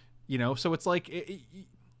 You know, so it's like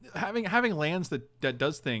having lands that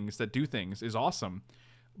does things, that do things is awesome,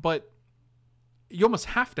 but you almost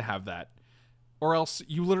have to have that, or else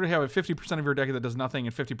you literally have a 50% of your deck that does nothing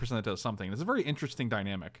and 50% that does something. It's a very interesting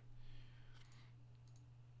dynamic.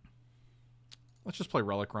 Let's just play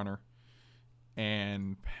Relic Runner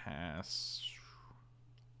and pass.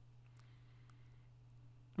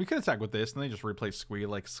 We could attack with this and then just replace Squee.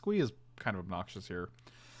 Like, Squee is kind of obnoxious here.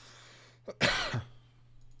 I'd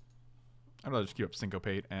rather just keep up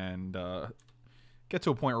Syncopate and get to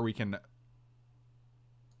a point where we can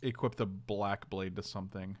equip the Black Blade to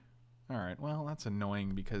something. Alright, well, that's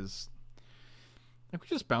annoying because if we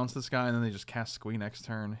just bounce this guy and then they just cast Squee next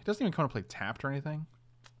turn, he doesn't even come to play tapped or anything.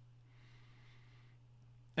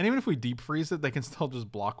 And even if we deep freeze it, they can still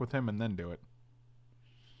just block with him and then do it.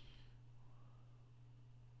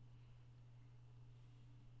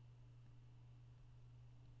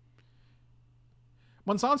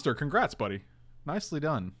 Monsonster, congrats, buddy. Nicely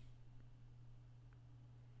done.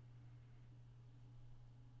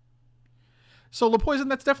 So Lepoison,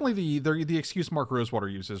 that's definitely the excuse Mark Rosewater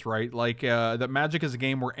uses, right? Like, that Magic is a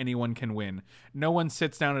game where anyone can win. No one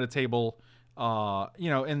sits down at a table, you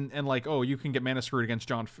know, and like, oh, you can get mana screwed against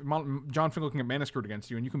John Finkel can get mana screwed against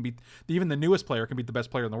you, and you can beat even the newest player can beat the best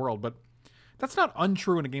player in the world. But that's not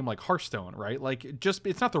untrue in a game like Hearthstone, right? Like,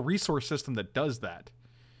 it's not the resource system that does that,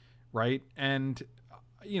 right? And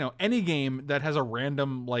you know, any game that has a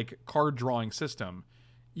random like card drawing system,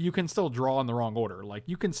 you can still draw in the wrong order. Like,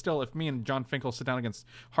 you can still, if me and John Finkel sit down against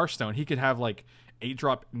Hearthstone, he could have like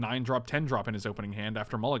 8-drop, 9-drop, 10-drop in his opening hand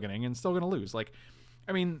after mulliganing and still gonna lose. Like,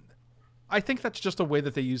 I mean, I think that's just a way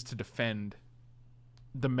that they use to defend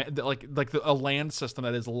a land system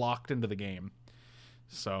that is locked into the game.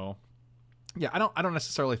 So yeah, I don't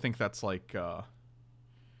necessarily think that's like that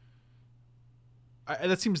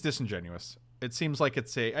seems disingenuous. It seems like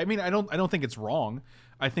it's I don't think it's wrong.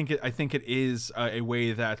 I think it is a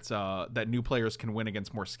way that that new players can win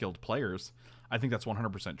against more skilled players. I think that's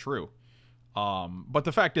 100% true. But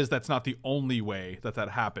the fact is that's not the only way that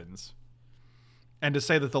happens. And to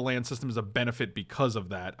say that the land system is a benefit because of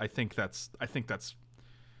that, I think that's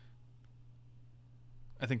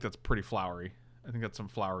pretty flowery. I think that's some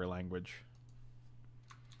flowery language.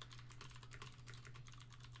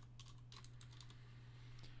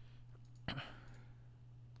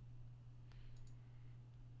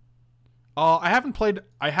 I haven't played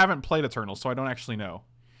Eternal, so I don't actually know.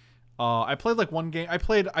 I played like one game.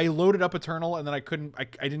 I loaded up Eternal and then I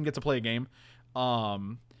didn't get to play a game.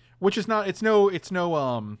 Which is not, it's no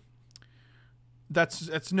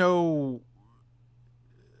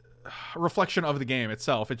reflection of the game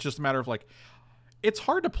itself. It's just a matter of like, it's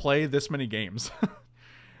hard to play this many games.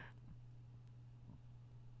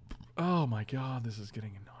 Oh my god, this is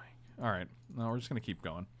getting annoying. All right, no, we're just gonna keep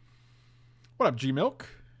going. What up, G Milk?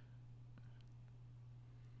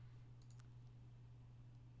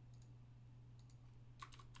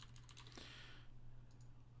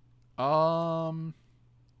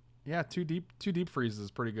 Yeah, two deep freeze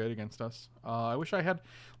is pretty good against us. I wish I had,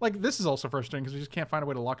 like, this is also frustrating because we just can't find a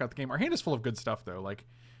way to lock out the game. Our hand is full of good stuff though. Like,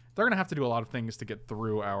 they're gonna have to do a lot of things to get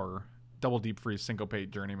through our double deep freeze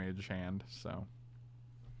syncopate journey mage hand. So.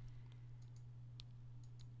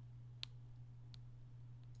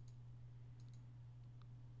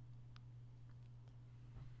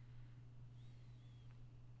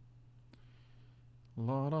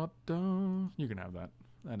 La da da. You can have that.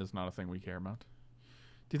 That is not a thing we care about.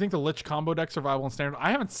 Do you think the Lich combo decks are viable in Standard?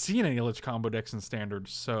 I haven't seen any Lich combo decks in Standard,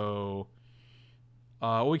 so...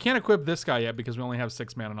 well, we can't equip this guy yet because we only have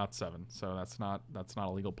 6 mana, not 7. So that's not a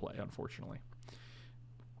legal play, unfortunately.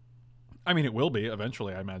 I mean, it will be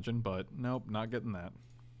eventually, I imagine, but nope, not getting that.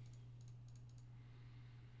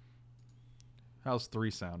 How's 3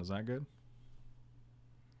 sound? Is that good?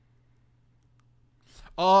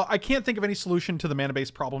 I can't think of any solution to the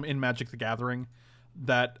mana-based problem in Magic the Gathering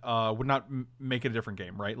that would not make it a different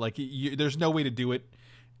game, right? Like, there's no way to do it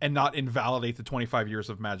and not invalidate the 25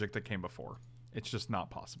 years of Magic that came before. It's just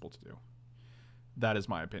not possible to do. That is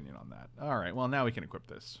my opinion on that. All right, well, now we can equip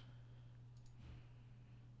this.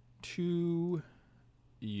 To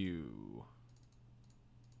you.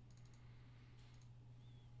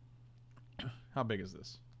 How big is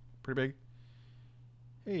this? Pretty big?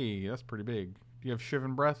 Hey, that's pretty big. Do you have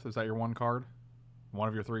Shivan Breath? Is that your 1 card? One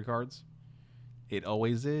of your 3 cards? It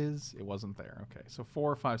always is. It wasn't there. Okay, so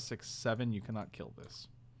 4, 5, 6, 7. You cannot kill this.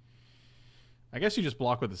 I guess you just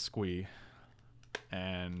block with the Squee.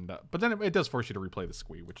 And but then it does force you to replay the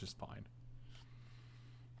Squee, which is fine.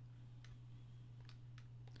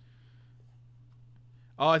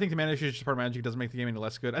 Oh, I think the mana usage part of Magic doesn't make the game any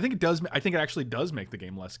less good. I think it does. I think it actually does make the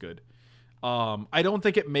game less good. I don't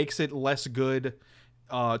think it makes it less good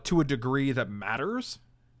to a degree that matters,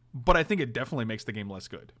 but I think it definitely makes the game less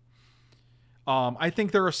good. I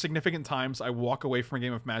think there are significant times I walk away from a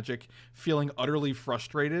game of Magic feeling utterly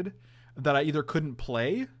frustrated that I either couldn't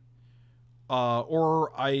play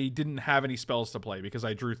or I didn't have any spells to play because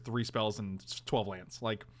I drew 3 spells and 12 lands.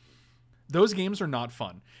 Like, those games are not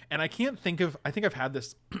fun. And I can't think of, I think I've had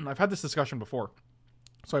this, I've had this discussion before.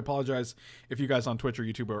 So I apologize if you guys on Twitch or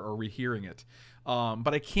YouTube are rehearing it.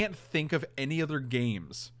 But I can't think of any other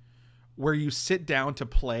games where you sit down to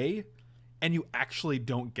play and you actually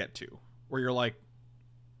don't get to. Where you're like,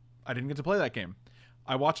 I didn't get to play that game.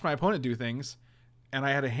 I watched my opponent do things, and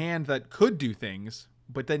I had a hand that could do things,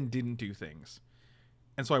 but then didn't do things.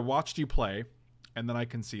 And so I watched you play, and then I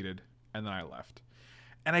conceded, and then I left.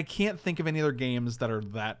 And I can't think of any other games that are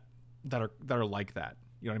like that.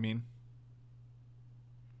 You know what I mean?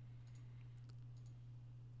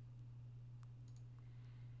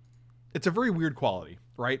 It's a very weird quality,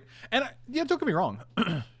 right? And yeah, don't get me wrong.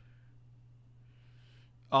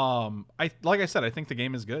 Like I said, I think the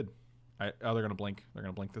game is good. Oh, they're gonna blink. They're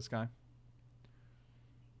gonna blink this guy.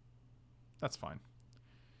 That's fine.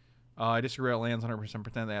 I disagree about lands 100%.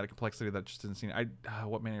 Pretend they had a complexity that just didn't seem.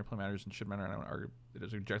 What mana play matters and should matter. I don't argue. It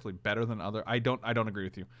is objectively better than other. I don't agree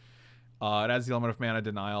with you. It adds the element of mana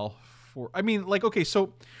denial for. I mean, like, okay,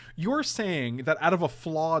 so you're saying that out of a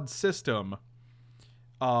flawed system,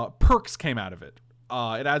 perks came out of it.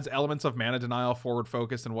 It adds elements of mana denial, forward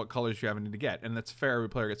focus, and what colors you have need to get, and that's fair. Every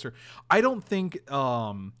player gets through. I don't think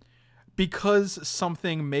because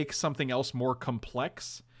something makes something else more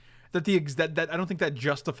complex that I don't think that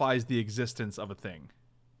justifies the existence of a thing.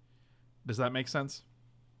 Does that make sense?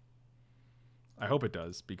 I hope it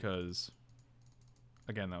does, because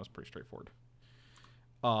again, that was pretty straightforward.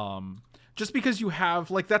 Just because you have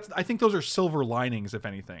like that's, I think those are silver linings, if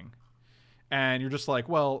anything, and you're just like,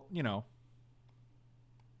 well, you know.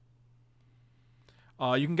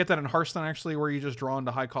 You can get that in Hearthstone, actually, where you just draw into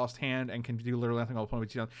high-cost hand and can do literally nothing while opponent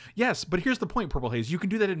beats you down. Yes, but here's the point, Purple Haze. You can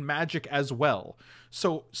do that in Magic as well.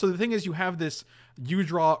 So the thing is, you have this, you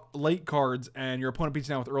draw late cards and your opponent beats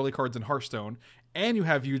you down with early cards in Hearthstone, and you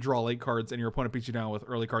have you draw late cards and your opponent beats you down with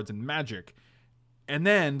early cards in Magic. And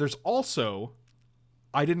then there's also,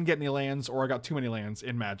 I didn't get any lands or I got too many lands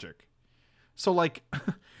in Magic. So, like,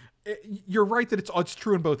 you're right that it's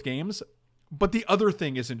true in both games, but the other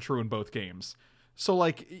thing isn't true in both games. So,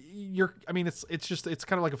 like, I mean, it's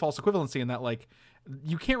kind of like a false equivalency in that, like,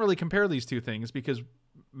 you can't really compare these two things because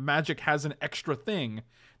Magic has an extra thing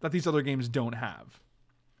that these other games don't have.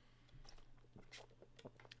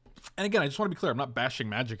 And again, I just want to be clear, I'm not bashing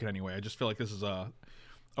Magic in any way. I just feel like this is a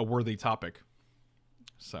worthy topic.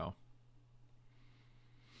 So,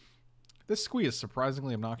 this Squee is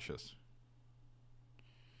surprisingly obnoxious.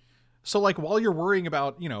 So, like, while you're worrying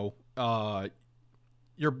about, you know,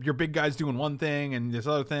 your big guy's doing one thing and this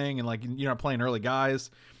other thing, and like you're not playing early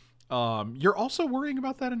guys, You're also worrying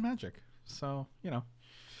about that in Magic. So, you know.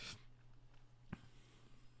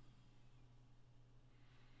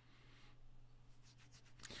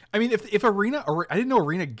 I mean, if Arena, I didn't know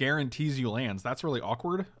Arena guarantees you lands. That's really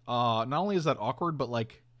awkward. Not only is that awkward, but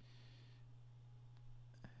like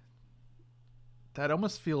that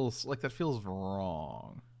almost feels like that feels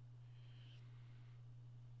wrong.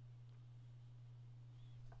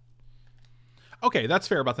 Okay, that's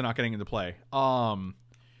fair about the not getting into play.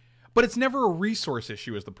 But it's never a resource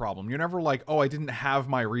issue is the problem. You're never like, oh, I didn't have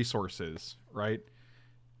my resources, right?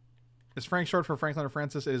 Is Frank short for Franklin or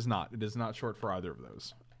Francis? It is not. It is not short for either of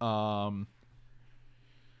those.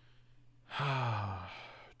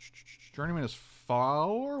 Journeyman is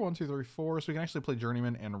 4. 1, 2, 3, 4. So we can actually play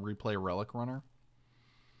Journeyman and replay Relic Runner.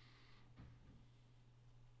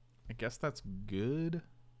 I guess that's good.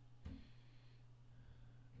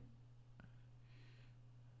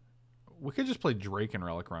 We could just play Drake and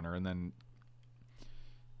Relic Runner, and then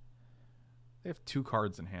they have 2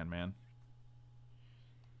 cards in hand, man.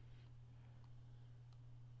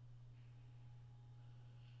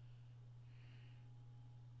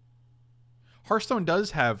 Hearthstone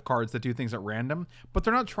does have cards that do things at random, but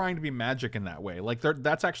they're not trying to be Magic in that way. Like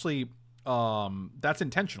that's actually that's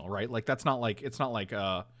intentional, right? Like that's not like it's not like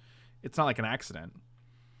an accident.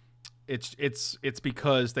 It's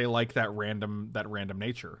because they like that random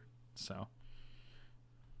nature. So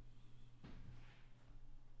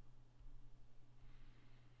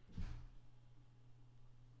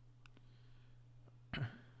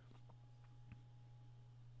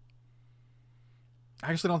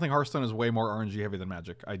I actually don't think Hearthstone is way more RNG heavy than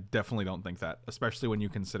Magic. I definitely don't think that, especially when you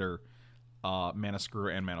consider Mana Screw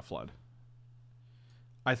and Mana Flood.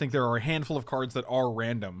 I think there are a handful of cards that are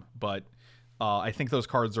random, but I think those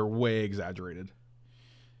cards are way exaggerated.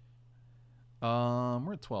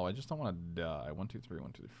 We're at 12. I just don't want to die. 1, 2, 3,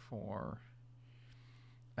 1, 2, 4.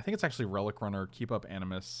 I think it's actually Relic Runner, Keep Up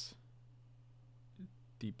Animus,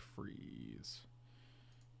 Deep Freeze.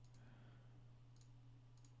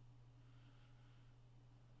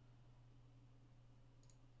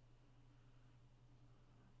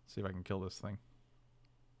 See if I can kill this thing.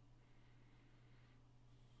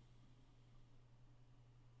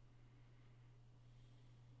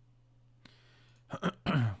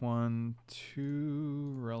 One,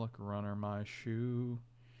 2, Relic Runner, my shoe.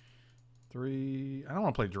 3. I don't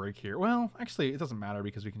want to play Drake here. Well, actually, it doesn't matter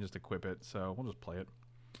because we can just equip it, so we'll just play it.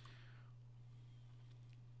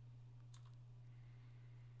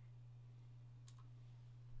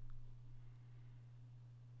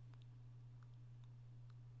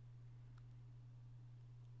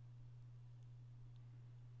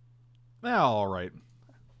 All right.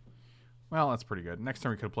 Well, that's pretty good. Next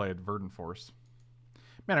turn we could have played Verdant Force.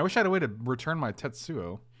 Man, I wish I had a way to return my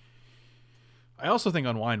Tetsuo. I also think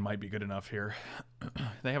Unwind might be good enough here.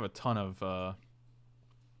 They have a ton of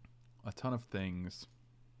things.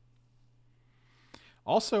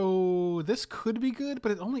 Also, this could be good,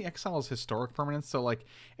 but it only exiles historic permanents. So, like,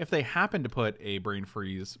 if they happen to put a Brain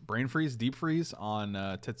Freeze, Deep Freeze on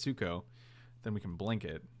Tetsuko, then we can blink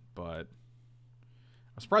it. But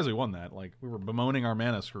I'm surprised we won that. Like, we were bemoaning our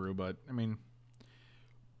Mana Screw, but I mean,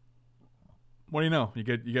 what do you know? You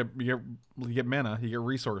get mana, you get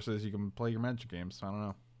resources, you can play your Magic games. I don't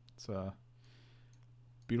know. It's a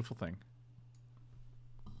beautiful thing.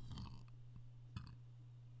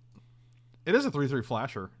 It is a 3/3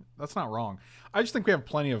 flasher. That's not wrong. I just think we have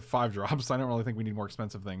plenty of 5 drops. I don't really think we need more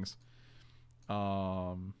expensive things.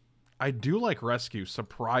 I do like Rescue,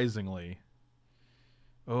 surprisingly.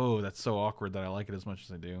 Oh, that's so awkward that I like it as much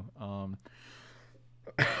as I do.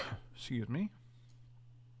 Excuse me.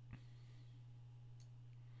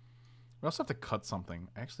 We also have to cut something.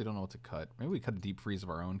 I actually don't know what to cut. Maybe we cut a Deep Freeze of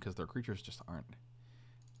our own because their creatures just aren't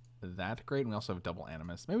that great. And we also have double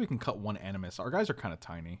Animus. Maybe we can cut 1 Animus. Our guys are kind of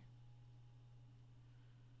tiny.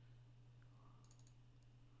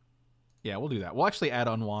 Yeah, we'll do that. We'll actually add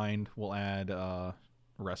Unwind. We'll add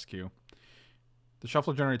Rescue. The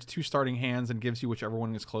shuffler generates 2 starting hands and gives you whichever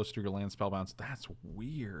one is close to your land spellbounds. That's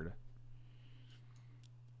weird.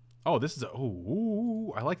 Oh, this is a...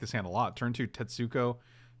 Oh, I like this hand a lot. Turn 2 Tetsuko.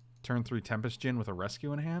 Turn 3 Tempest Djinn with a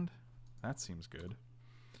Rescue in hand. That seems good.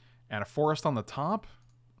 And a Forest on the top.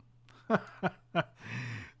 Oh,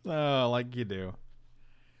 like you do.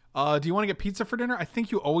 Do you want to get pizza for dinner? I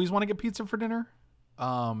think you always want to get pizza for dinner.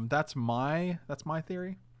 That's my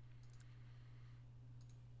theory.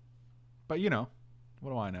 But you know,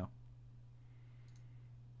 what do I know?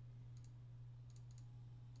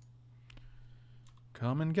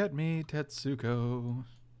 Come and get me, Tetsuko.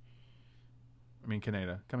 I mean,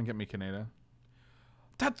 Kaneda. Come and get me, Kaneda.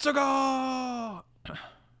 Tetsuko!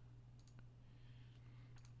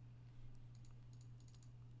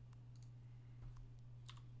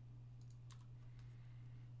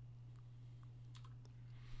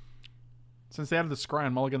 Since they added the scry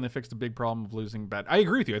on mulligan, they fixed a big problem of losing bad. I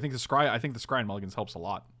agree with you. I think the scry on mulligans helps a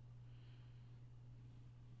lot.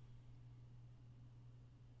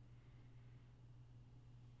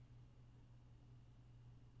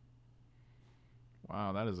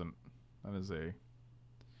 Wow, that is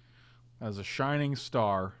a shining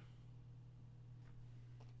star.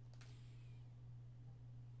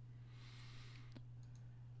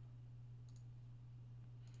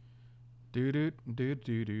 I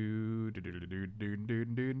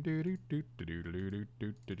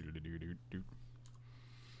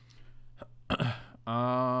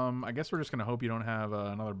guess we're just gonna hope you don't have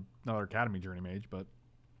another Academy Journey Mage, but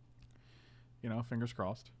you know, fingers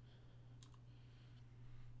crossed.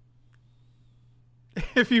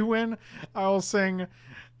 If you win, I will sing.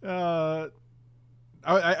 I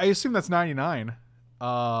assume that's 99.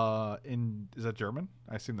 Is that German?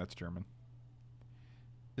 I assume that's German.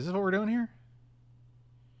 Is this what we're doing here?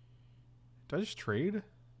 Do I just trade?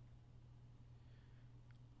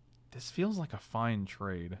 This feels like a fine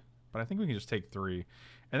trade, but I think we can just take 3.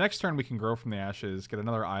 And next turn we can grow from the ashes, get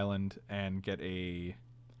another island, and get a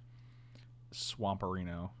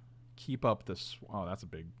Swamperino. Keep up this. Oh, that's a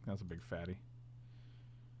big fatty.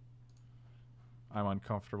 I'm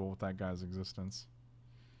uncomfortable with that guy's existence.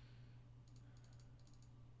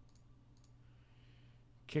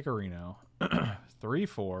 Kickerino.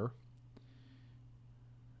 3/4.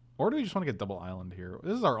 Or do we just want to get double island here?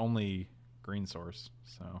 This is our only green source,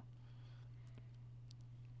 so.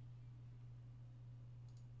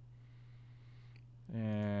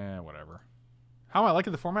 Whatever. How am I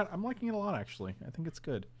liking the format? I'm liking it a lot, actually. I think it's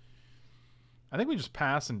good. I think we just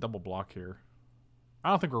pass and double block here. I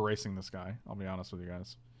don't think we're racing this guy. I'll be honest with you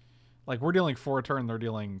guys. Like, we're dealing 4 a turn. They're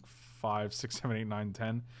dealing 5, 6, 7, 8, 9,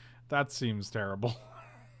 10. That seems terrible.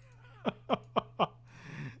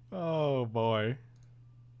 Oh, boy.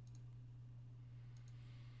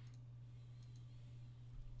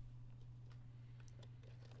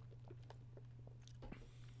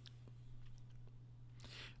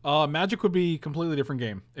 Magic would be a completely different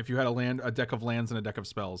game if you had a deck of lands and a deck of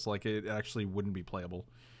spells. Like, it actually wouldn't be playable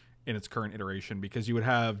in its current iteration, because you would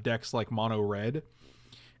have decks like mono red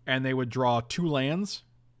and they would draw 2 lands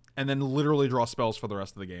and then literally draw spells for the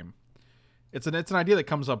rest of the game. It's an idea that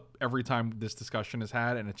comes up every time this discussion is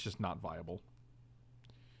had, and it's just not viable.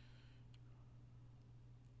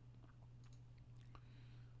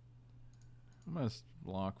 I'm going to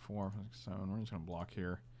block 4, 6, 7. We're just going to block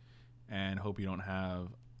here and hope you don't have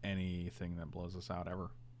anything that blows us out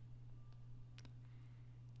ever.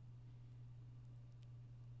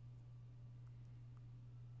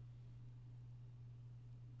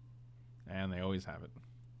 And they always have it.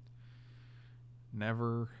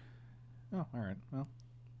 Never. Oh, all right. Well,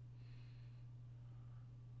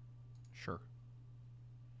 sure.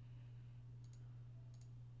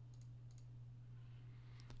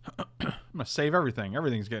 I'm gonna save everything.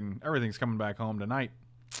 Everything's coming back home tonight.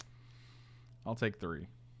 I'll take 3.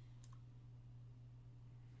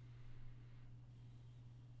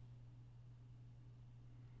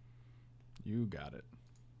 You got it.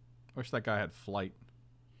 Wish that guy had flight.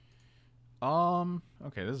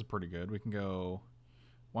 Okay, this is pretty good. We can go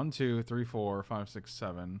 1, 2, 3, 4, 5, 6,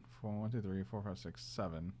 7. 4, 1, 2, 3, 4, 5, 6,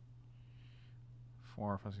 7.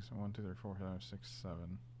 4, 5, 6, 7. 1, 2, 3, 4, 5, 6,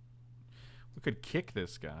 7. We could kick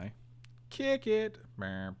this guy. Kick it.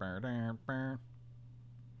 Burr, burr, burr, burr.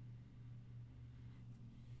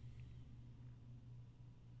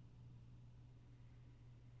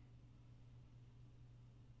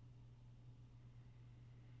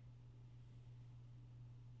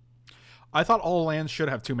 I thought all lands should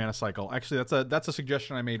have 2 mana cycle. Actually, that's a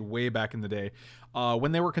suggestion I made way back in the day,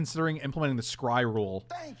 when they were considering implementing the scry rule.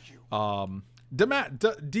 Thank you.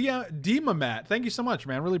 Demamat, thank you so much,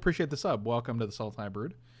 man. Really appreciate the sub. Welcome to the Sultai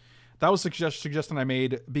Brood. That was a suggestion I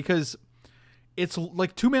made because it's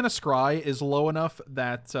like 2 mana scry is low enough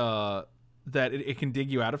that that it can dig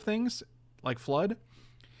you out of things like Flood,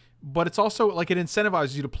 but it's also like it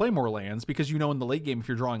incentivizes you to play more lands because you know in the late game if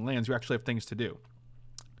you're drawing lands you actually have things to do.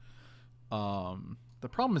 The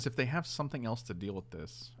problem is if they have something else to deal with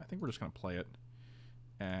this, I think we're just going to play it.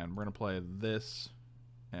 And we're going to play this.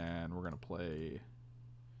 And we're going to play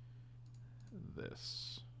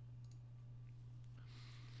this.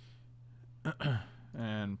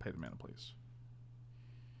 And pay the mana, please.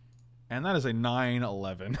 And that is a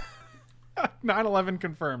 9/11. 9/11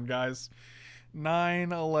 confirmed, guys.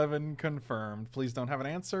 9/11 confirmed. Please don't have an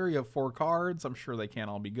answer. You have 4 cards. I'm sure they can't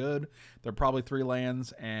all be good. They're probably 3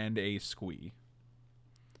 lands and a squee.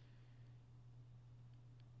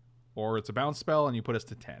 Or it's a bounce spell and you put us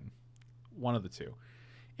to 10. One of the two.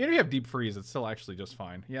 Even if you have deep freeze, it's still actually just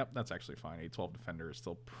fine. Yep, that's actually fine. 812 defender is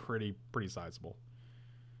still pretty sizable.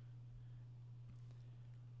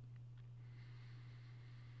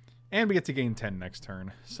 And we get to gain 10 next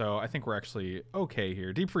turn. So I think we're actually okay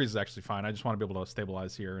here. Deep freeze is actually fine. I just want to be able to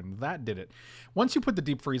stabilize here, and that did it. Once you put the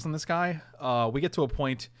deep freeze on this guy, we get to a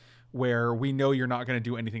point where we know you're not going to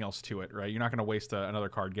do anything else to it, right? You're not going to waste another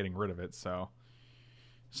card getting rid of it. So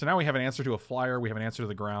now we have an answer to a flyer, we have an answer to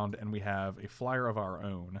the ground, and we have a flyer of our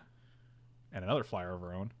own. And another flyer of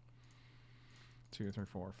our own. 2, 3,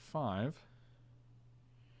 4, 5.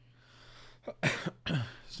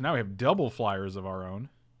 So now we have double flyers of our own.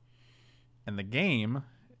 And the game,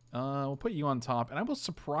 we'll put you on top, and I will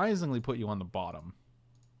surprisingly put you on the bottom.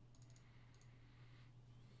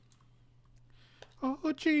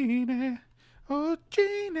 Oh, Genie. Oh,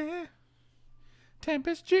 Genie.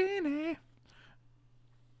 Tempest Genie.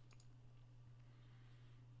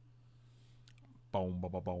 Boom,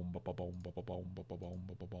 boom, boom, boom, boom, boom, boom, boom, boom,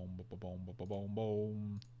 boom, boom, boom, boom,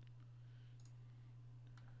 boom.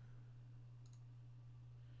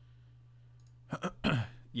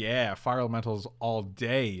 Yeah, fire elementals all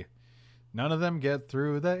day. None of them get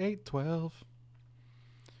through the 812.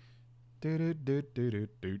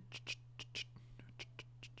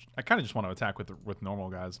 I kind of just want to attack with normal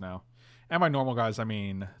guys now. And by normal guys, I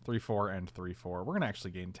mean 3-4 and 3-4. We're going to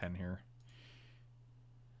actually gain 10 here.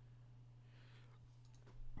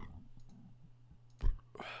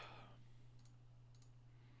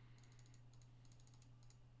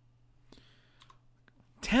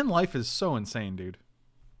 Life is so insane, dude.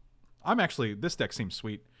 This deck seems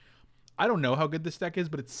sweet. I don't know how good this deck is,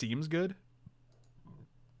 but it seems good.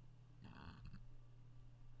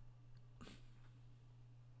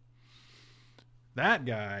 That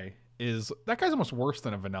guy's almost worse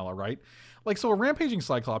than a vanilla, right? Like, so a Rampaging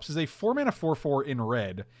Cyclops is a 4-mana 4/4 in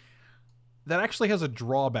red that actually has a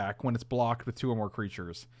drawback when it's blocked with 2 or more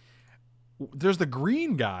creatures. There's the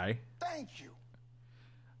green guy. Thank you.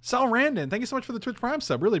 Sal Randon, thank you so much for the Twitch Prime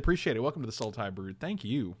sub. Really appreciate it. Welcome to the Sultai Brood. Thank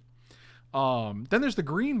you. Then there's the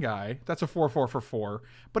green guy. That's a 4/4 for 4,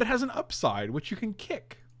 but it has an upside, which you can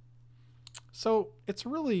kick. So it's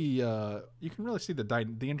really, you can really see the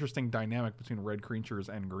interesting dynamic between red creatures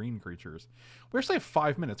and green creatures. We actually have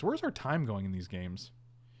 5 minutes. Where's our time going in these games?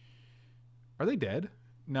 Are they dead?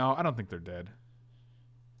 No, I don't think they're dead.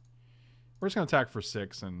 We're just going to attack for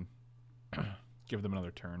 6 and give them another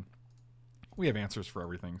turn. We have answers for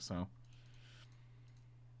everything, so.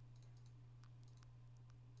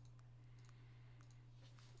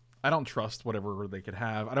 I don't trust whatever they could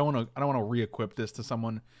have. I don't want to re-equip this to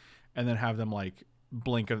someone and then have them like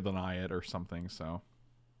blink and deny it or something, so.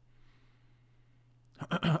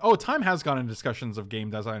 Oh, time has gone into discussions of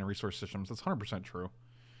game design and resource systems. That's 100% true.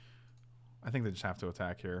 I think they just have to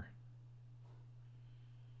attack here.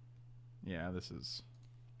 Yeah, this is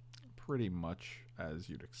pretty much as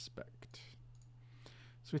you'd expect.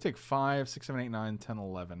 So we take 5, 6, 7, 8, 9, 10,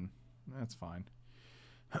 11. That's fine.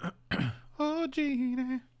 Oh,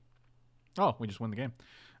 Genie. Oh, we just win the game.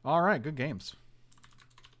 All right, good games.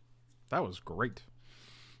 That was great.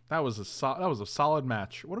 That was a solid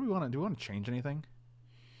match. What do we want to do? We want to change anything?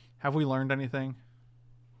 Have we learned anything?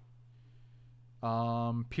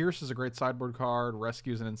 Pierce is a great sideboard card.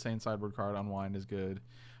 Rescue is an insane sideboard card. Unwind is good.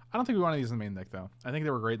 I don't think we want to use in the main deck, though. I think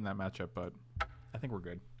they were great in that matchup, but I think we're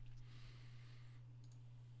good.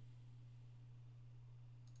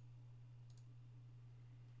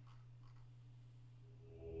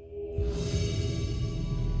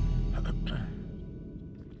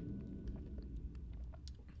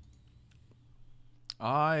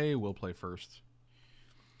 I will play first.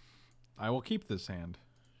 I will keep this hand.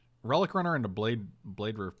 Relic Runner into Blade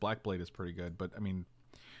Roof Black Blade is pretty good, but I mean,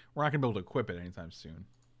 we're not going to be able to equip it anytime soon.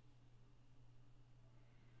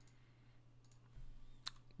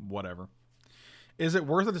 Whatever. Is it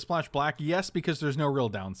worth it to splash black? Yes, because there's no real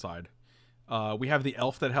downside. We have the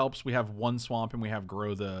elf that helps. We have 1 swamp, and we have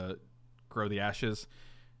grow the ashes.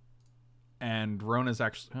 And Rona's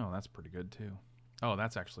actually... Oh, that's pretty good, too. Oh,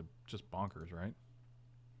 that's actually just bonkers, right?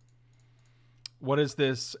 What is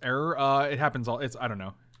this error? It happens all... I don't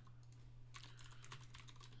know.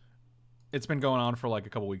 It's been going on for like a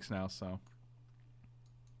couple weeks now, so...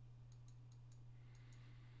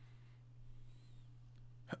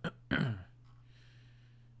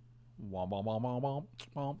 Womp, womp, womp, womp, womp,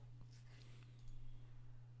 womp.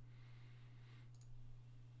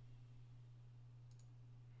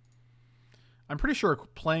 I'm pretty sure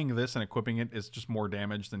playing this and equipping it is just more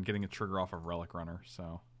damage than getting a trigger off of Relic Runner,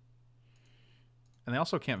 so... And they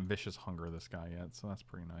also can't Vicious Hunger this guy yet, so that's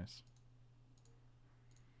pretty nice.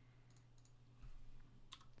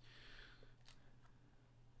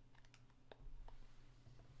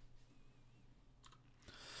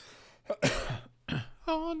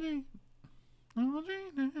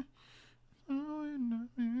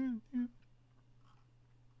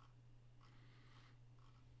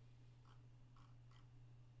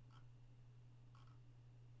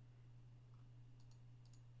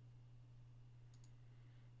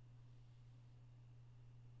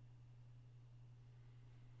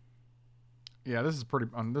 Yeah, this is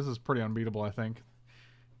pretty unbeatable, I think.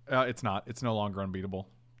 It's not. It's no longer unbeatable.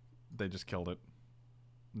 They just killed it.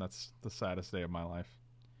 That's the saddest day of my life.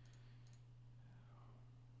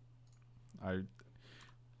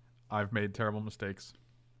 I've made terrible mistakes.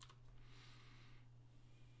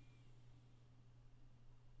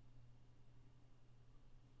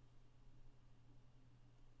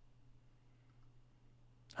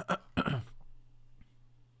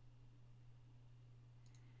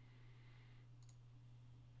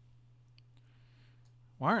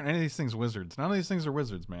 Why aren't any of these things wizards? None of these things are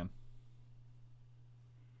wizards, man.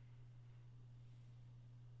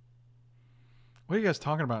 What are you guys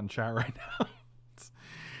talking about in chat right now?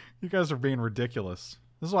 You guys are being ridiculous.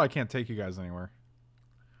 This is why I can't take you guys anywhere.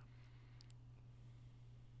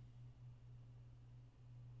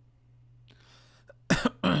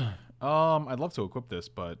 I'd love to equip this,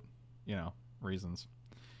 but you know, reasons.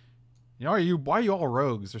 You know, why are you all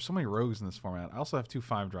rogues? There's so many rogues in this format. I also have 2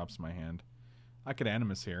 5-drops in my hand. I could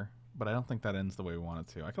Animus here, but I don't think that ends the way we want it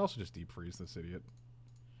to. I could also just deep freeze this idiot,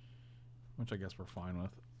 which I guess we're fine with.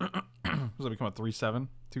 Does it become a 3/7?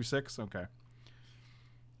 2/6? Okay.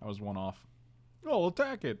 I was one off. Oh,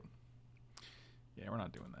 attack it. Yeah, we're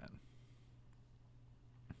not doing that.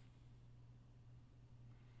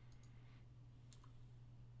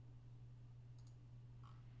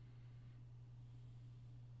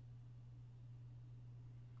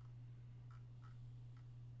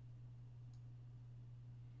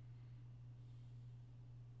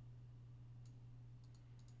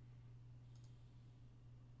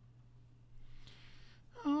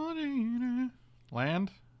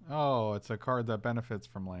 Land? Oh, it's a card that benefits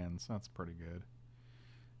from lands. That's pretty good.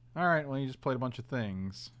 Alright, well, you just played a bunch of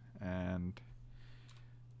things. And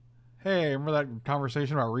hey, remember that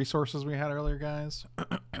conversation about resources we had earlier, guys?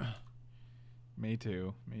 Me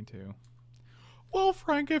too. Me too. Well,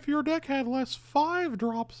 Frank, if your deck had less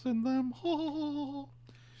 5-drops in them.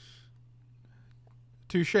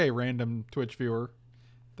 Touche, random Twitch viewer.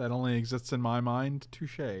 That only exists in my mind.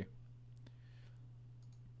 Touche.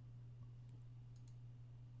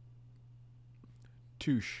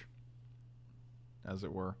 Touche, as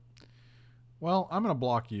it were. Well, I'm going to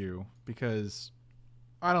block you because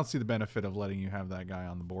I don't see the benefit of letting you have that guy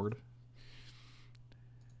on the board.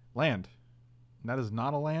 Land. That is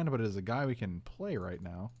not a land, but it is a guy we can play right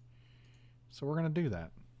now. So we're going to do that.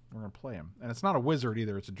 We're going to play him. And it's not a wizard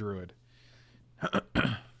either, it's a druid.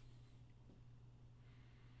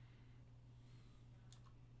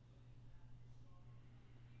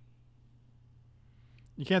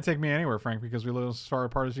 You can't take me anywhere, Frank, because we live as far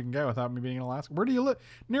apart as you can get without me being in Alaska. Where do you live?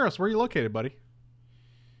 Neros, where are you located, buddy?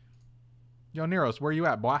 Yo, Neros, where are you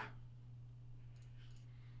at, boy?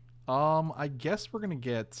 I guess we're going to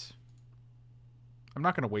get... I'm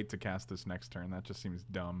not going to wait to cast this next turn. That just seems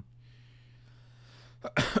dumb.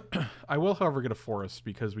 I will, however, get a forest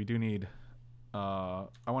because we do need... I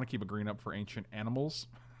want to keep a green up for ancient animals.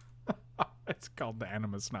 It's called the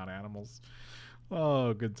Animus, not animals.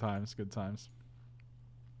 Oh, good times, good times.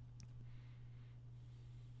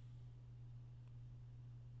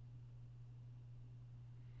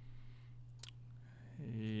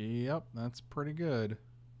 Yep, that's pretty good.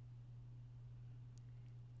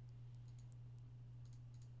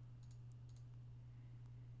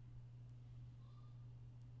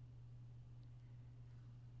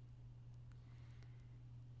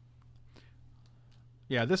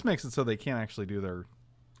 Yeah, this makes it so they can't actually do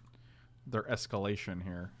their escalation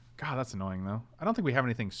here. God, that's annoying though. I don't think we have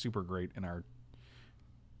anything super great in our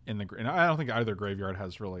and I don't think either graveyard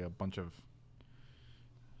has really a bunch of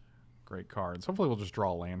great cards. Hopefully we'll just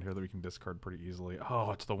draw a land here that we can discard pretty easily.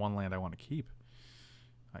 Oh, it's the one land I want to keep.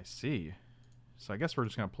 I see. So I guess we're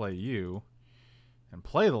just going to play you and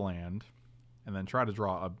play the land and then try to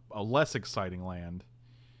draw a less exciting land.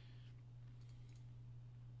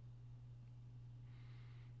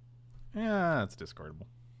 Yeah, it's discardable.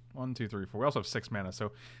 1, 2, 3, 4. We also have 6 mana,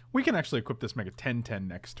 so we can actually equip this, make a 10/10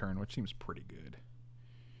 next turn, which seems pretty good.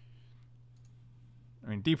 I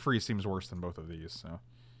mean, Deep Freeze seems worse than both of these, so...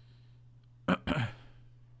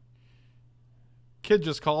 Kid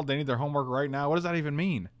just called. They need their homework right now. What does that even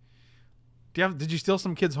mean? Did you steal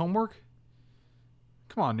some kid's homework?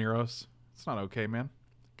 Come on, Neros. It's not okay, man.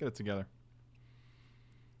 Get it together.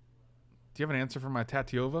 Do you have an answer for my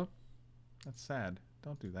Tatiova? That's sad.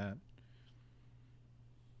 Don't do that.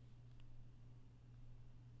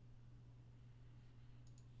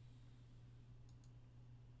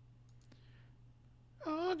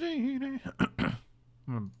 I'm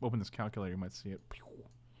gonna open this calculator. You might see it.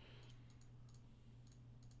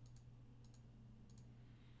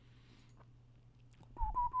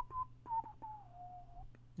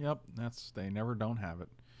 Yep, they never don't have it.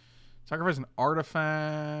 Sacrifice an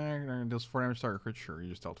artifact. Deals 4 damage to target crit. Sure, you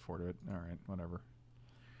just dealt 4 to it. Alright, whatever.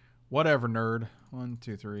 Whatever, nerd. 1,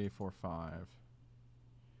 2, 3, 4, 5.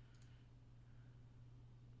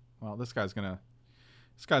 Well, this guy's gonna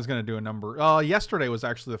do a number. Yesterday was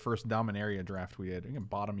actually the first Dominaria draft we did. We can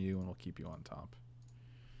bottom you and we'll keep you on top.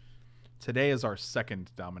 Today is our second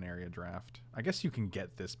Dominaria draft. I guess you can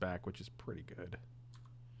get this back, which is pretty good.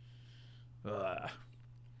 Ugh.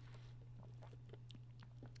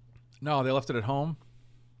 No, they left it at home.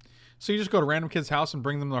 So you just go to random kid's house and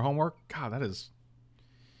bring them their homework? God, that is...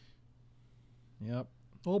 Yep.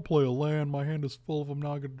 I'll play a land. My hand is full of them.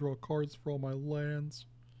 Now I'm going to draw cards for all my lands.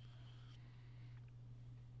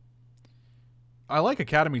 I like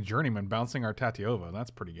Academy Journeyman bouncing our Tatiova. That's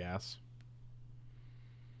pretty gas.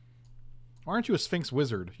 Why aren't you a Sphinx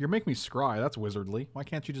Wizard? You're making me scry. That's wizardly. Why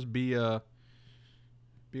can't you just be a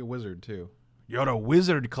wizard, too? You're a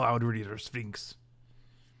wizard, Cloud Reader Sphinx.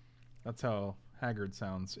 That's how Haggard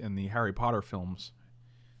sounds in the Harry Potter films.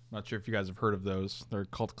 Not sure if you guys have heard of those. They're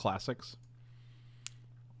cult classics.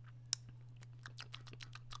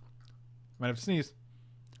 Might have to sneeze.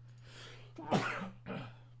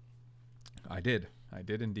 I did. I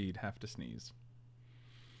did indeed have to sneeze.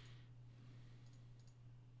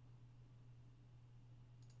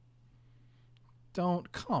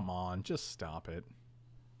 Come on, just stop it.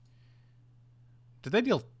 Did they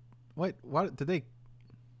deal... What did they...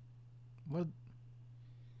 What?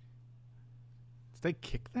 Did they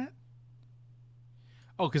kick that?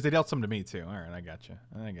 Oh, because they dealt some to me, too. All right, I gotcha.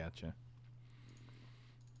 I gotcha.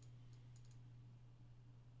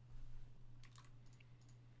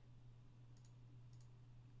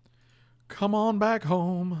 Come on back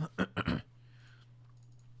home.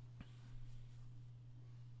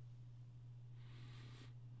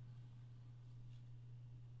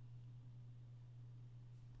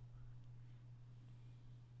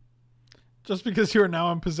 Just because you are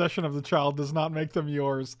now in possession of the child does not make them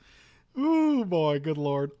yours. Ooh, boy, good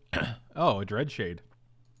lord. Oh, a Dreadshade.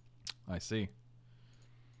 I see.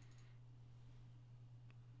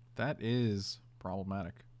 That is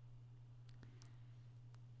problematic.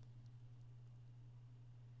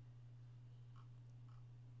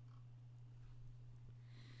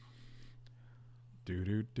 Do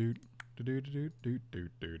do do do do do do do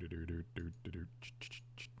do do do do do do.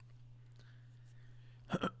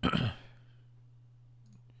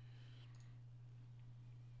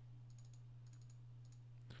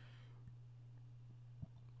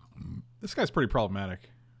 This guy's pretty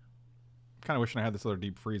problematic. Kind of wishing I had this other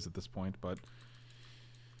deep freeze at this point, but...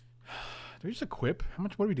 Do we just equip? How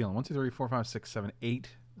much? What are we dealing? 1, 2, 3, 4, 5, 6, 7, 8.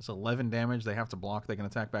 It's 11 damage. They have to block. They can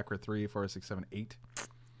attack back for 3, 4, 6, 7, 8.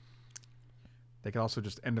 They can also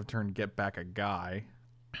just end of turn get back a guy.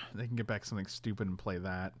 They can get back something stupid and play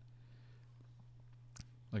that.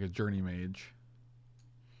 Like a Journey Mage.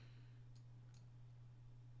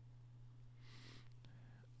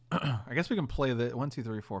 I guess we can play the 1, 2,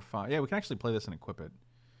 3, 4, 5. Yeah, we can actually play this and equip it,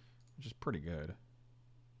 which is pretty good.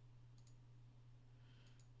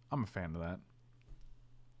 I'm a fan of that.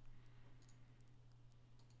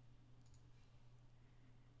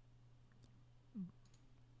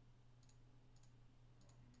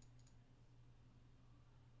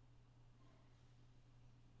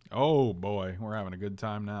 Oh boy, we're having a good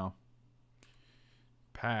time now.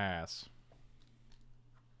 Pass.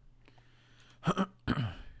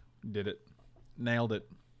 Did it. Nailed it.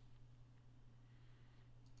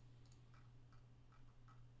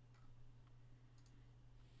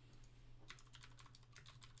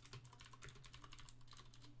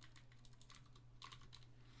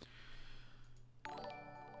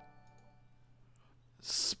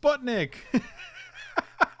 Sputnik.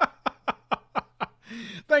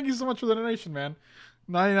 Thank you so much for the donation, man.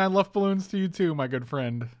 99 left balloons to you too, my good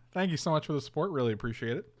friend. Thank you so much for the support. Really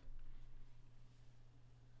appreciate it.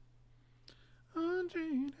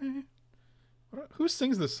 Who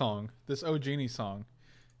sings this song? This Oh Genie song?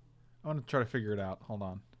 I want to try to figure it out. Hold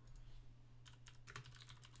on.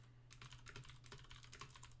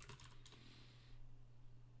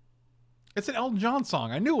 It's an Elton John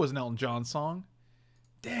song. I knew it was an Elton John song.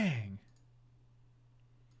 Dang.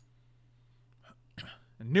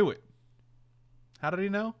 I knew it. How did he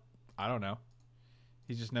know? I don't know.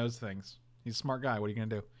 He just knows things. He's a smart guy. What are you going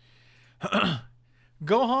to do?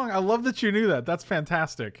 Go Hong, I love that you knew that. That's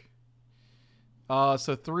fantastic.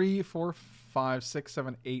 So 3, 4, 5, 6,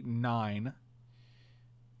 7, 8, 9.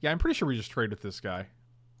 Yeah, I'm pretty sure we just trade with this guy.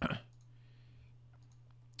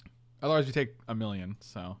 Otherwise, you take a million.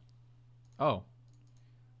 So, oh,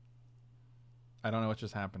 I don't know what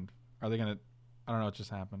just happened. Are they gonna? I don't know what just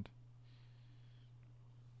happened.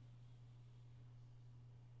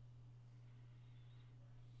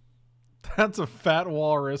 That's a fat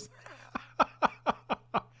walrus.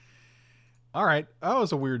 All right, that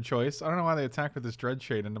was a weird choice. I don't know why they attacked with this dread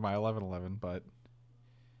shade into my 1111, but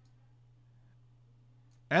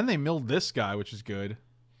and they milled this guy, which is good,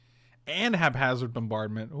 and haphazard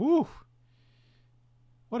bombardment. Ooh,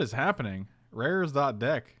 what is happening?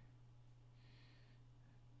 Rares.deck.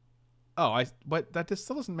 Oh, but that just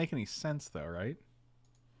still doesn't make any sense though, right?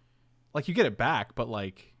 Like you get it back, but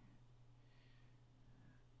like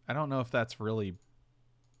I don't know if that's really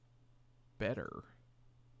better.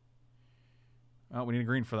 Oh, we need a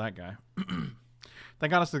green for that guy.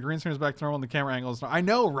 Thank God the green screen is back to normal and the camera angles. I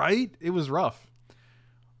know, right? It was rough.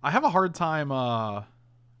 I have a hard time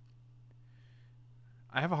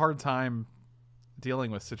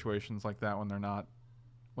dealing with situations like that when they're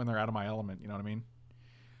out of my element, you know what I mean?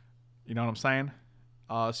 You know what I'm saying?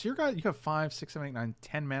 So you have 5, 6, 7, 8, 9,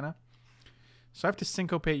 10 mana. So I have to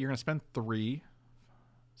syncopate. You're going to spend 3.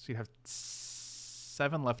 So you have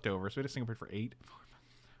 7 left over. So we have to syncopate for 8.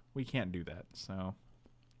 We can't do that. So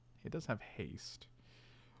it does have haste.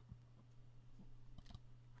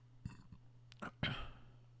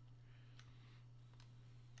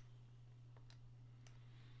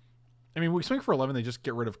 I mean, we swing for 11. They just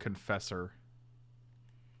get rid of Confessor.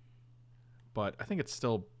 But I think it's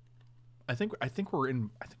still. I think we're in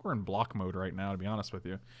block mode right now, to be honest with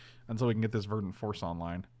you, until we can get this Verdant Force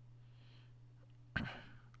online.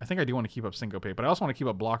 I think I do want to keep up Syncopate, but I also want to keep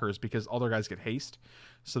up blockers because other guys get haste,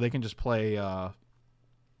 so they can just play the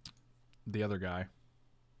other guy.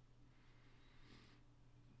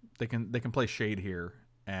 They can play Shade here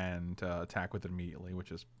and attack with it immediately,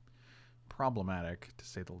 which is problematic to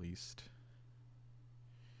say the least.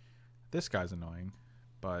 This guy's annoying,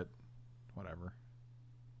 but whatever.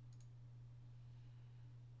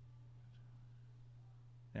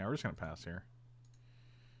 Yeah, we're just gonna pass here.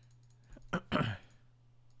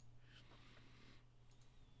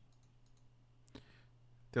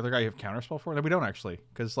 The other guy you have counterspell for? No, we don't actually,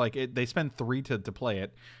 because like they spend 3 to play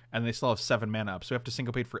it, and they still have 7 mana up. So we have to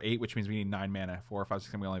syncopate for 8, which means we need 9 mana. 4, 5,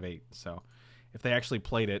 6, 7, we only have 8. So if they actually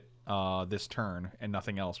played it this turn and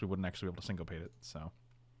nothing else, we wouldn't actually be able to syncopate it. So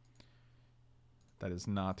that is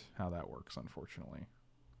not how that works, unfortunately.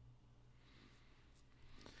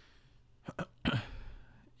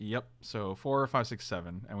 Yep. So 4, 5, 6,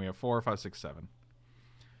 7, and we have 4, 5, 6, 7.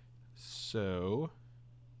 So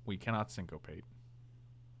we cannot syncopate.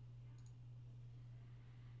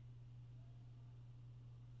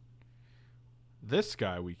 This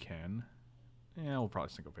guy we can. Yeah, we'll probably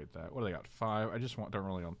syncopate that. What do they got? 5. I just don't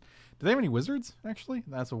really know. Do they have any wizards, actually?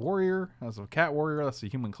 That's a warrior. That's a cat warrior. That's a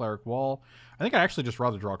human cleric wall. I think I actually just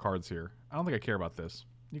rather draw cards here. I don't think I care about this.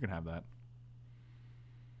 You can have that.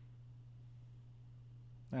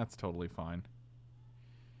 That's totally fine.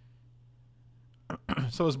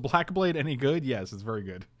 So is Blackblade any good? Yes, it's very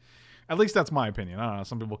good. At least that's my opinion. I don't know.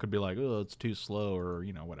 Some people could be like, oh, it's too slow or,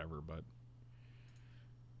 you know, whatever. But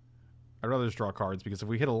I'd rather just draw cards because if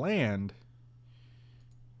we hit a land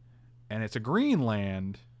and it's a green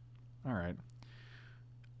land, all right.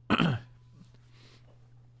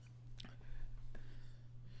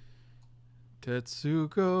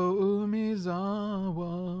 Tetsuko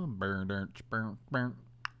Umizawa.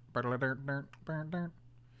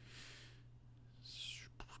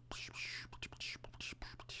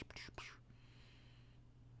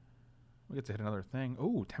 We get to hit another thing.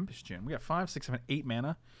 Oh, Tempest Gem. We got 5, 6, 7, 8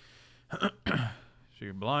 mana.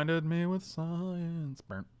 She blinded me with science.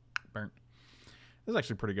 Burnt. This is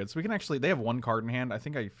actually pretty good. So we can actually... They have 1 card in hand. I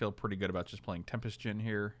think I feel pretty good about just playing Tempest Gem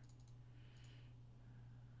here.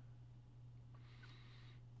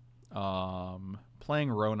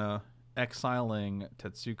 Playing Rona, exiling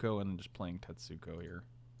Tetsuko, and then just playing Tetsuko here.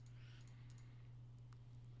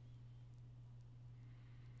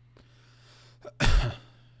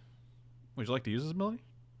 Would you like to use this ability?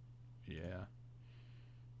 Yeah.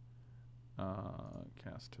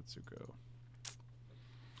 Cast Tetsuko.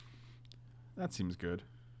 That seems good.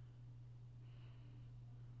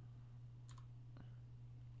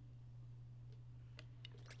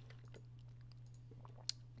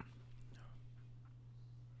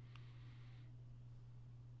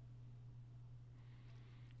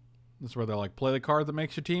 This is where they're like, play the card that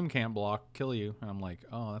makes your team can't block, kill you. And I'm like,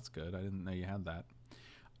 oh, that's good. I didn't know you had that.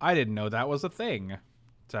 I didn't know that was a thing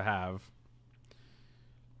to have.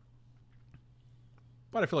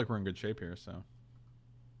 But I feel like we're in good shape here, so.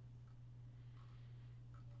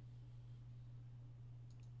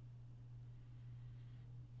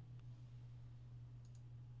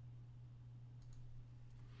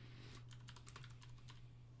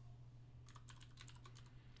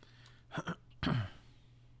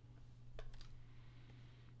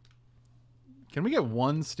 Can we get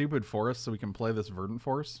one stupid forest so we can play this Verdant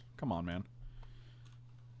Force? Come on, man.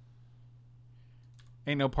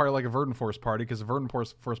 Ain't no party like a Verdant Force party, because a Verdant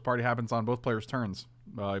Force party happens on both players' turns.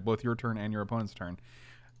 Both your turn and your opponent's turn.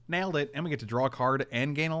 Nailed it. And we get to draw a card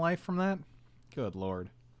and gain a life from that? Good lord.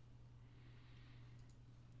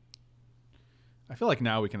 I feel like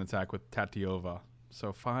now we can attack with Tatiova.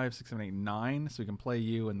 So 5, 6, 7, 8, 9. So we can play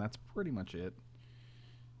you, and that's pretty much it.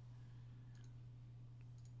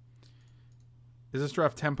 Is this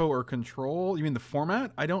draft tempo or control? You mean the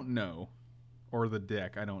format? I don't know. Or the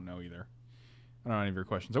deck. I don't know either. I don't know any of your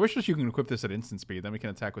questions. I wish you can equip this at instant speed. Then we can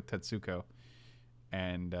attack with Tetsuko.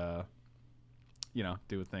 And, you know,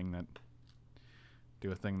 do a thing that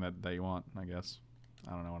you want, I guess.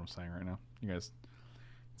 I don't know what I'm saying right now. You guys,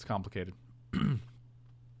 it's complicated.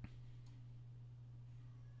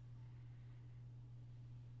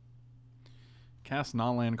 Cast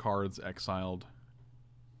non-land cards exiled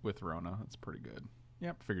with Rona. That's pretty good.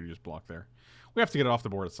 Yep, figured you just block there. We have to get it off the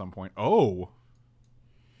board at some point. Oh!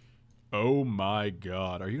 Oh my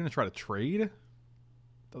god. Are you going to try to trade?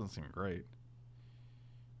 Doesn't seem great.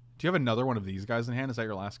 Do you have another one of these guys in hand? Is that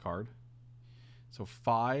your last card? So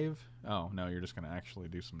 5. Oh, no, you're just going to actually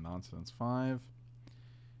do some nonsense. 5,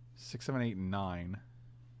 6, 7, 8, 9.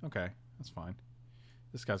 Okay, that's fine.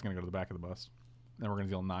 This guy's going to go to the back of the bus. Then we're going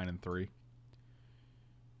to deal 9 and 3.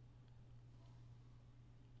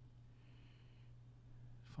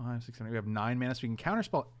 5, 6, 7, 8. We have 9 mana, so we can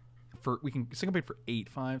counterspell for, we can syncopate for 8.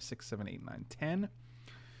 5, 6, 7, 8, 9, 10.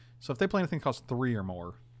 So if they play anything that costs 3 or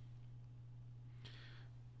more.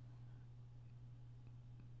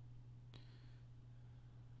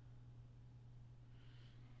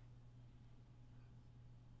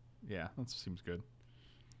 Yeah, that seems good.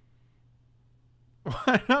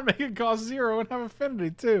 Why not make it cost 0 and have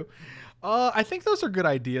affinity too? I think those are good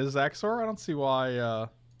ideas, Axor. I don't see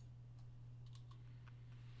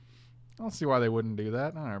why they wouldn't do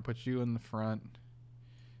that. I don't know, put you in the front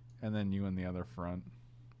and then you in the other front.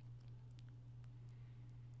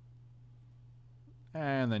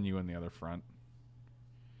 And then you in the other front.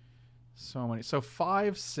 So many. So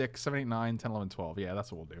 5, 6, 7, 8, 9, 10, 11, 12. Yeah,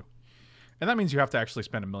 that's what we'll do. And that means you have to actually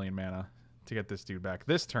spend 1,000,000 mana to get this dude back.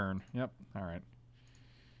 This turn. Yep. All right.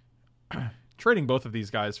 Trading both of these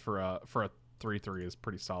guys for a 3/3 is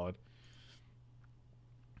pretty solid.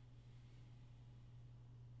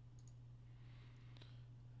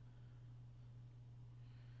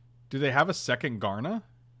 Do they have a second Garna?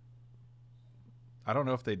 I don't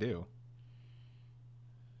know if they do.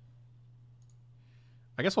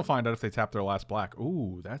 I guess we'll find out if they tap their last black.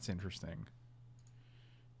 Ooh, that's interesting.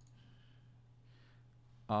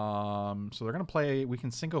 So they're going to play... We can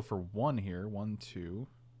Cinco for 1 here. 1, 2.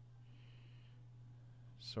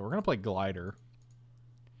 So we're going to play Glider.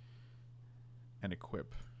 And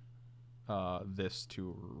equip this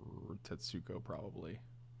to Tetsuko, probably.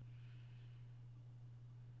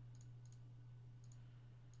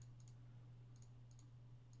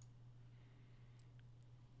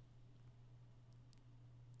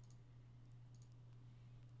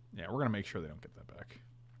 Yeah, we're going to make sure they don't get that back.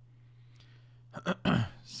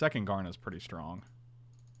 Second Garna is pretty strong.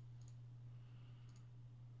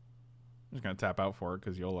 I'm just going to tap out for it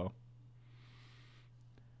because YOLO.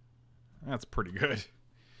 That's pretty good.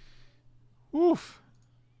 Oof.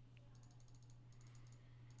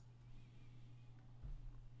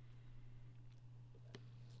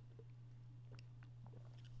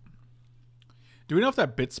 Do we know if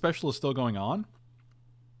that bit special is still going on?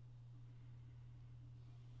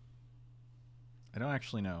 I don't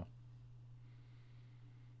actually know.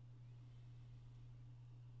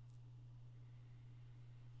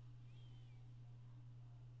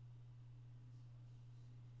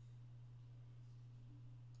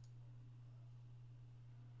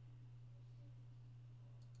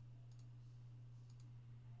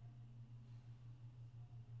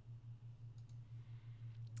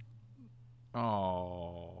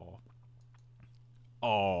 Oh.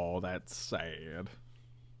 Oh, that's sad.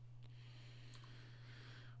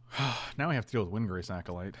 Now we have to deal with Windgrace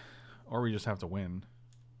Acolyte. Or we just have to win.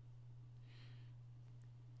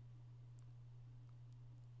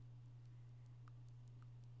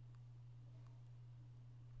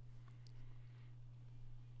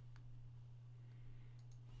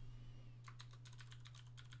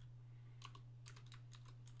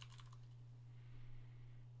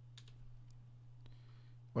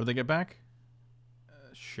 What did they get back?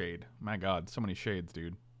 Shade. My god, so many shades,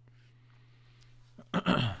 dude.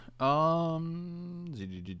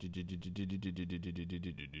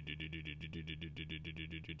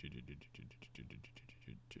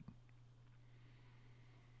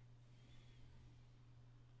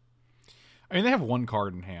 I mean, they have one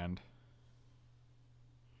card in hand.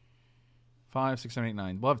 5, 6, 7, 8,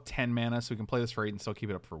 9. We'll have 10 mana, so we can play this for 8 and still keep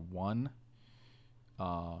it up for 1.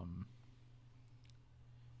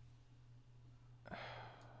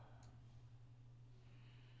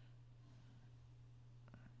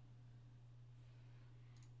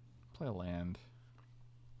 Play a land.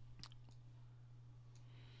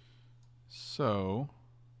 So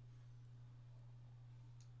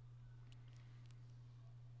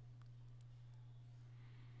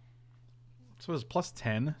it's plus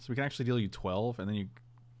 10, so we can actually deal you 12, and then you...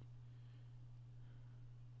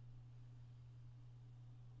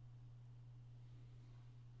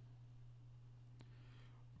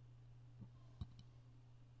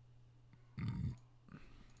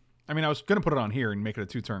 I mean, I was going to put it on here and make it a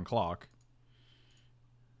 2-turn clock.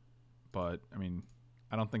 But, I mean,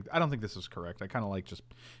 I don't think this is correct. I kind of like just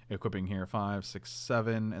equipping here 5, 6,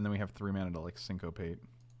 7, and then we have 3 mana to, like, syncopate.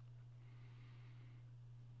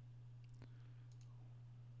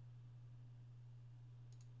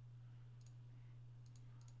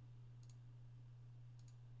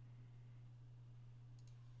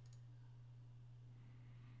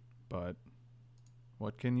 But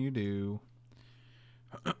what can you do?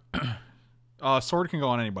 Sword can go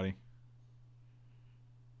on anybody.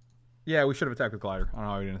 Yeah, we should have attacked with glider. I don't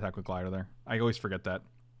know why we didn't attack with glider there. I always forget that.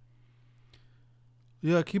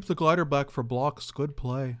 Yeah, keep the glider back for blocks. Good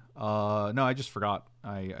play. No, I just forgot.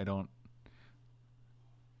 I don't.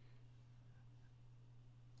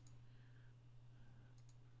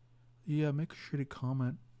 Yeah, make a shitty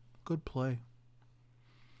comment. Good play.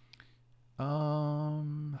 I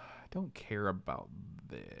don't care about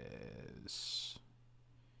this.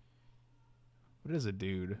 What is a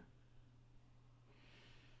dude?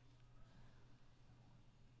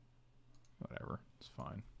 Whatever, it's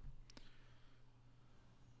fine.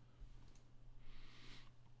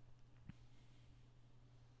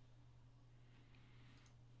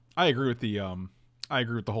 I agree with the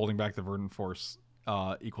holding back the verdant force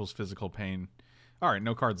equals physical pain. All right,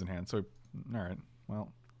 no cards in hand. So, all right,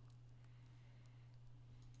 well.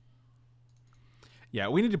 Yeah,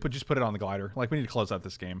 we need to just put it on the glider. Like, we need to close out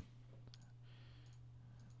this game.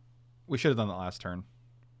 We should have done that last turn.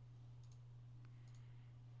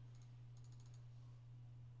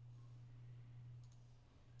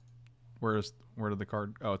 Where did the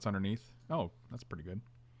card... Oh, it's underneath. Oh, that's pretty good.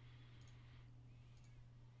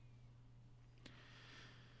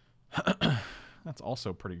 That's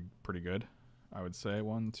also pretty good, I would say.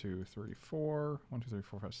 1, 2, 3, 4. 1, 2, 3,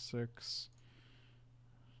 4, 5, 6.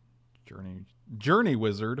 Journey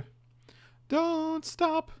Wizard. Don't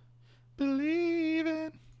stop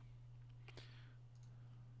believing.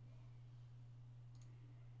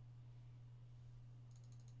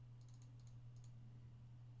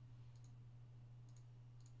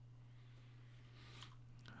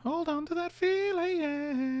 Hold on to that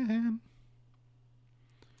feeling.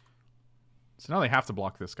 So now they have to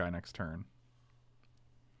block this guy next turn.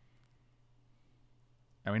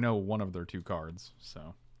 And we know one of their 2 cards,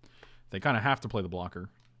 so they kind of have to play the blocker.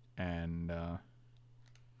 And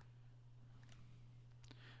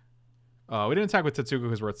we didn't attack with Tetsuko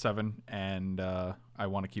because we're at 7, and I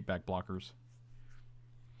want to keep back blockers.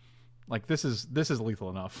 Like, this is lethal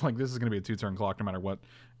enough. Like, this is going to be a 2-turn clock no matter what.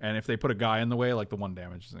 And if they put a guy in the way, like, the 1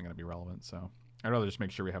 damage isn't going to be relevant. So I'd rather just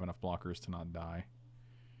make sure we have enough blockers to not die.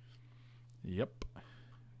 Yep.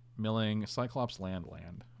 Milling, Cyclops, land.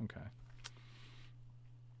 Okay.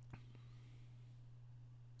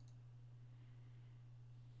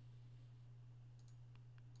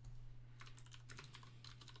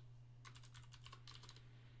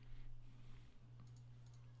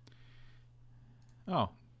 Oh,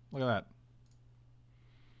 look at that.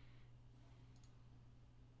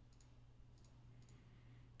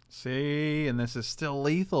 See, and this is still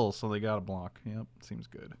lethal, so they got to block. Yep, seems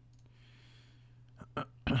good.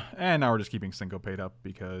 And now we're just keeping Syncopate up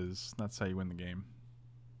because that's how you win the game.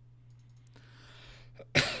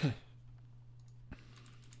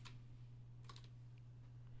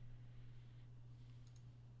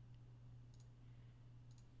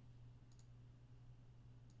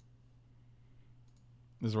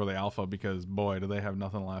 This is where they alpha because, boy, do they have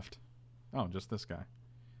nothing left. Oh, just this guy.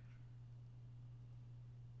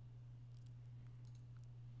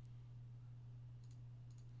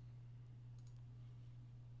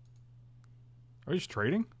 Are you just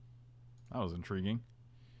trading? That was intriguing.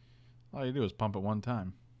 All you do is pump it 1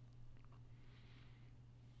 time.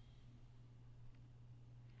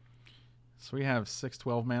 So we have 6,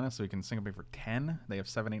 12 mana, so we can syncopate for 10. They have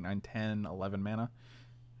 7, 8, 9, 10, 11 mana.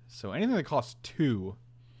 So anything that costs 2,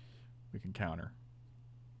 we can counter.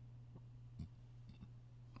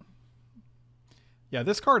 Yeah,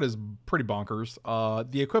 this card is pretty bonkers.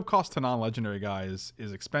 The equip cost to non-legendary guys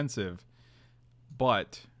is expensive,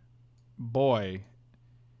 but boy,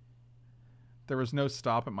 there was no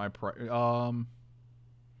stop at my price.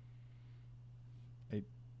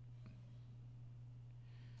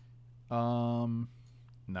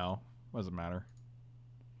 No, doesn't matter.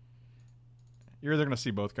 You're either gonna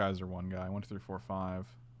see both guys or one guy. 1, 2, 3, 4, 5.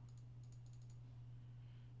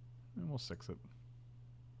 And we'll 6 it.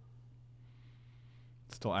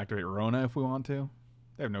 Still activate Rona if we want to.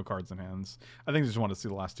 They have no cards in hands. I think they just want to see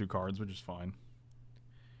the last 2 cards, which is fine.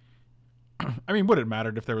 I mean, would it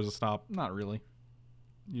matter if there was a stop? Not really.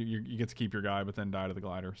 You get to keep your guy, but then die to the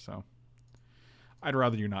glider. So I'd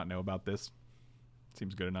rather you not know about this.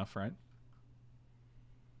 Seems good enough, right?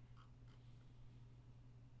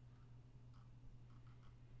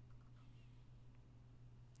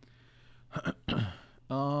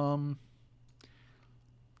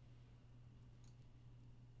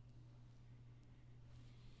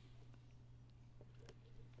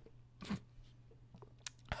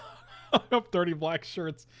 Up 30 black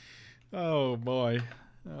shirts. Oh boy.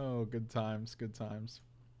 Oh, good times, good times.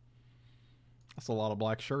 That's a lot of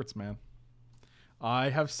black shirts, man. I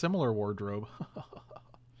have similar wardrobe.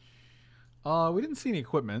 We didn't see any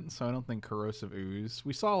equipment, so I don't think corrosive ooze.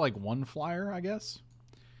 We saw like 1 flyer, I guess.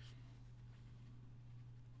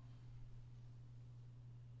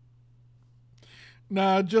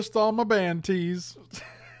 Nah, just all my band tees.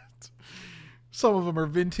 Some of them are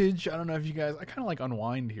vintage. I don't know if you guys. I kind of like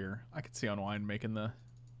Unwind here. I could see Unwind making the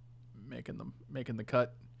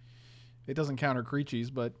cut. It doesn't counter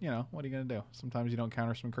Creachies, but you know what are you gonna do? Sometimes you don't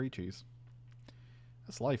counter some Creachies.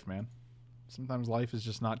 That's life, man. Sometimes life is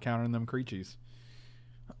just not countering them Creachies.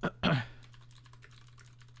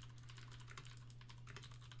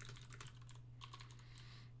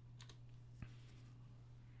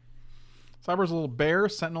 Cyber's a little bear.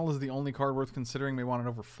 Sentinel is the only card worth considering. May want it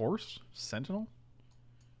over Force. Sentinel?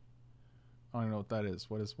 I don't even know what that is.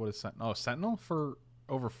 What is Sentinel? Oh, Sentinel for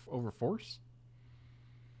over Force?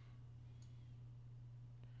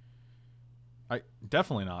 I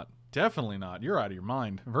definitely not. Definitely not. You're out of your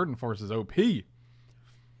mind. Verdant Force is OP.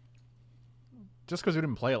 Just because we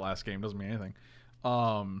didn't play it last game doesn't mean anything.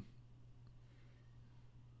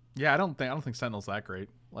 Yeah, I don't think Sentinel's that great.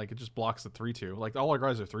 Like, it just blocks the 3/2. Like, all our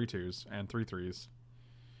guys are 3/2s and 3/3s.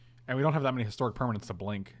 And we don't have that many historic permanents to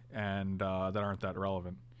blink and that aren't that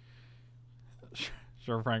relevant.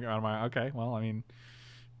 Sure, Frank, out of my... Okay, well, I mean...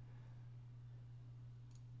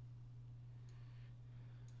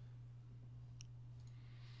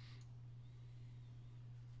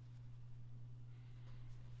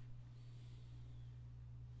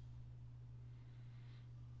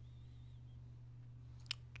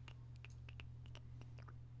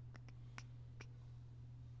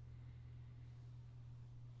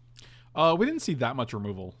 We didn't see that much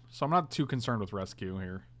removal, so I'm not too concerned with rescue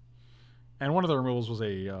here. And one of the removals was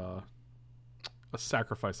a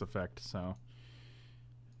sacrifice effect, so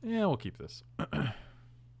yeah, we'll keep this.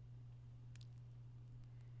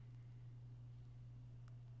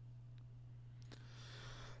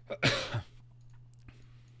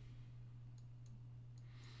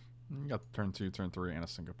 You got turn 2, turn 3, and a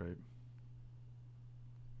syncopate.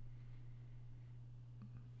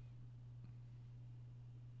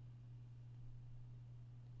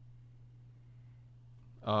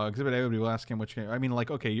 Exhibit A would be last game. Which game? I mean, like,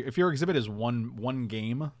 okay, if your exhibit is one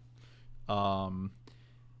game, and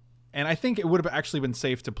I think it would have actually been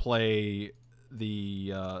safe to play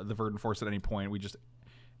the Verdant Force at any point. We just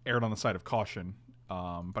erred on the side of caution,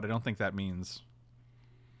 but I don't think that means.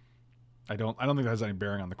 I don't think that has any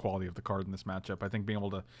bearing on the quality of the card in this matchup. I think being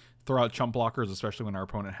able to throw out chump blockers, especially when our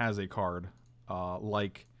opponent has a card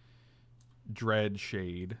like Dread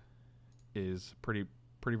Shade, is pretty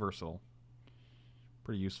versatile.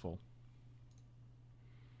 Pretty useful.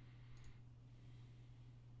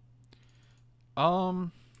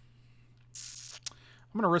 I'm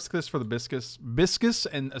gonna risk this for the Biscus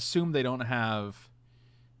and assume they don't have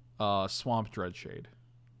Swamp Dreadshade.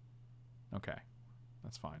 Okay,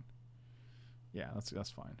 that's fine. Yeah, that's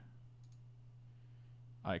fine.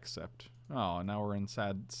 I accept. Oh, now we're in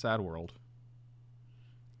sad world.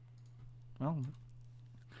 Well,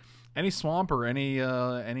 any swamp or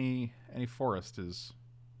any forest is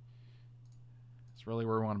really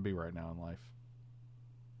where we want to be right now in life.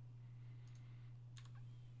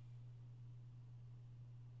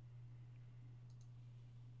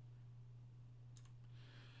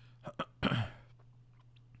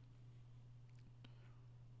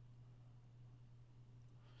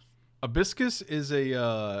 Hibiscus is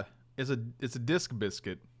a disc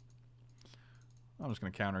biscuit. I'm just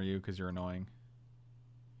gonna counter you because you're annoying.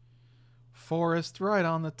 forest right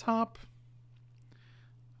on the top.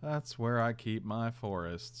 That's where I keep my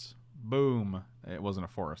forests. Boom. It wasn't a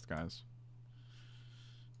forest, guys.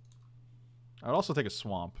 I'd also take a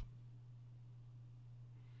swamp.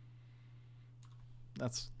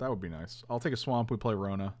 That would be nice. I'll take a swamp. We play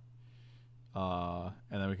Rona. And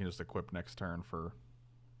then we can just equip next turn for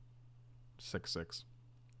 6/6.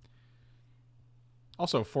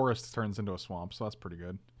 Also, forest turns into a swamp, so that's pretty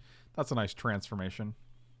good. That's a nice transformation.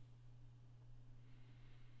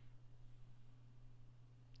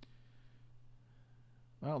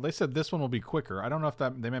 Well, they said this one will be quicker. I don't know if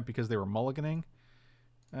they meant because they were mulliganing.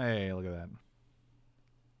 Hey, look at that.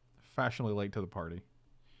 Fashionably late to the party.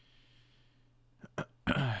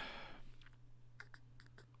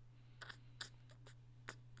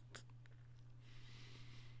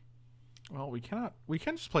 Well, we can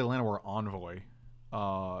just play Llanowar Envoy.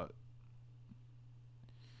 And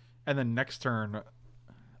then next turn,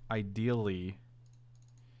 ideally,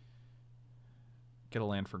 get a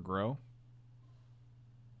land for Grow.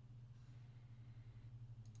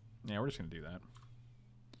 Yeah, we're just going to do that.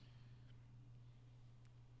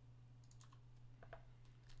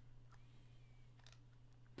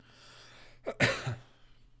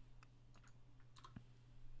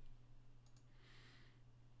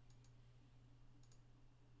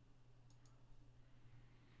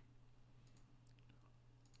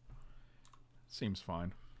 Seems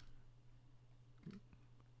fine.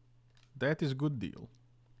 That is a good deal.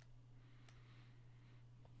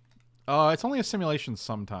 It's only a simulation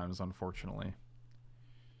sometimes, unfortunately.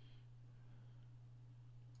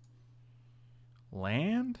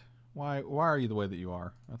 Land? Why are you the way that you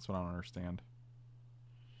are? That's what I don't understand.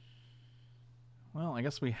 Well, I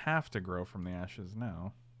guess we have to grow from the ashes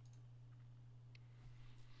now.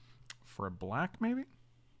 For a black, maybe?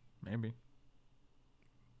 Maybe.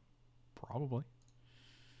 Probably.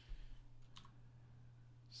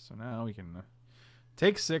 So now we can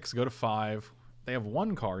take 6, go to 5. They have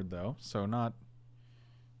 1 card, though, so not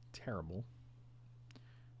terrible.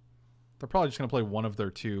 They're probably just going to play one of their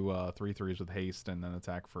 2 3/3s with haste and then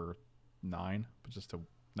attack for 9. But just to...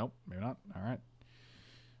 Nope, maybe not. All right.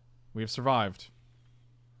 We have survived.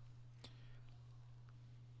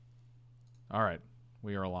 All right.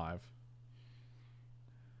 We are alive.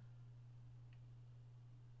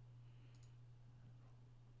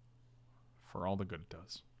 For all the good it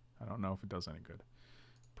does. I don't know if it does any good.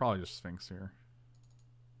 Probably just Sphinx here.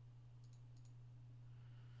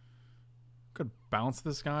 Could bounce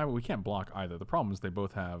this guy, but we can't block either. The problem is they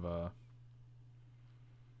both have...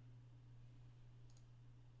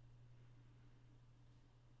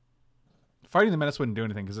 Fighting the Menace wouldn't do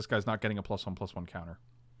anything because this guy's not getting a +1/+1 counter.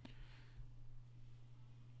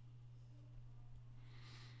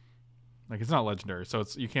 Like, it's not legendary, so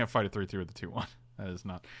you can't fight a 3/3 with a 2/1. That is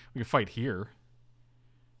not... We can fight here.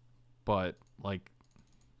 But, like,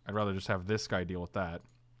 I'd rather just have this guy deal with that.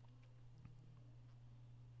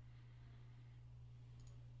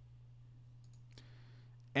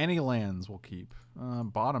 Any lands will keep.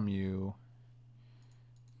 Bottom you.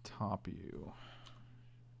 Top you.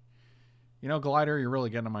 You know, Glider, you're really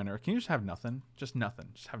getting on my nerve. Can you just have nothing? Just nothing.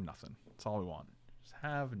 Just have nothing. That's all we want. Just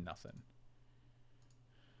have nothing.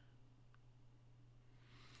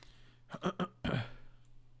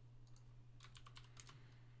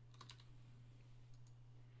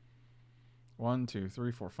 One, 2,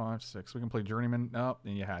 3, 4, 5, 6. We can play Journeyman. Nope,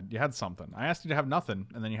 and you had something. I asked you to have nothing,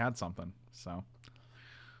 and then you had something. So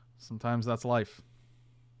sometimes that's life.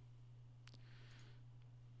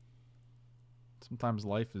 Sometimes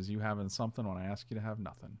life is you having something when I ask you to have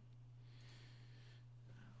nothing.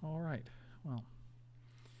 All right. Well,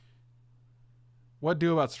 what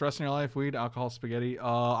do about stress in your life? Weed, alcohol, spaghetti.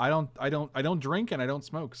 I don't drink and I don't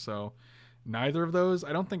smoke. So neither of those.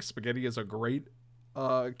 I don't think spaghetti is a great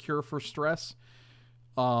cure for stress.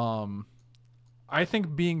 I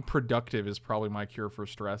think being productive is probably my cure for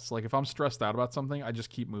stress. Like if I'm stressed out about something, I just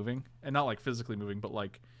keep moving, and not like physically moving, but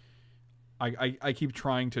like I keep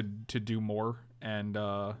trying to do more and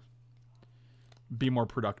be more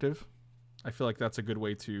productive. I feel like that's a good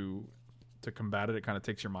way to combat it. It kind of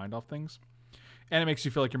takes your mind off things, and it makes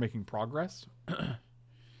you feel like you're making progress.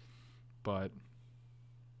 But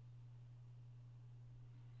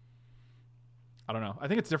I don't know. I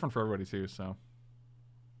think it's different for everybody too. So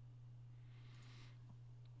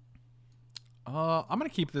I'm gonna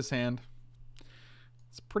keep this hand.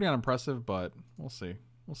 It's pretty unimpressive, but we'll see.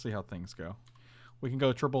 We'll see how things go. We can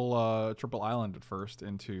go triple island at first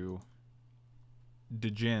into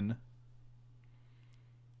Djinn.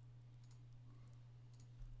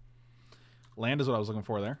 Land is what I was looking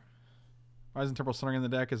for there. Rising Temporal Centering in the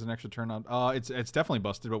deck is an extra turn on. It's definitely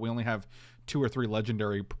busted, but we only have 2 or 3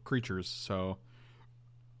 legendary creatures, so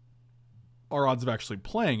our odds of actually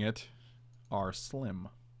playing it are slim.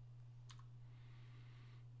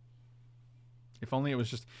 If only it was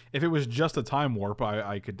just... If it was just a Time Warp,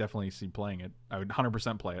 I could definitely see playing it. I would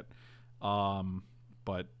 100% play it.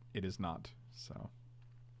 But it is not, so...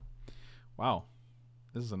 Wow.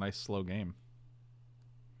 This is a nice slow game.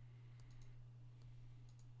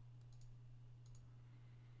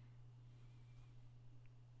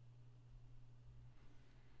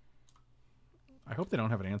 I hope they don't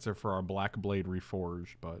have an answer for our Black Blade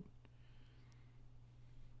Reforged, but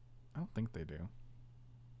I don't think they do.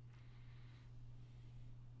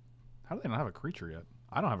 How do they not have a creature yet?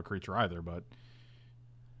 I don't have a creature either, but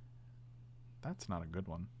that's not a good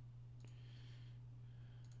one.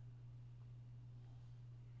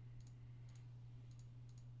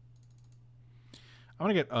 I'm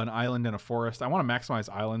going to get an island and a forest. I want to maximize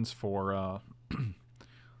islands for,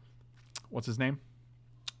 what's his name?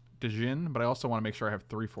 Dejin, but I also want to make sure I have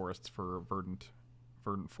 3 forests for Verdant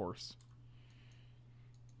Force.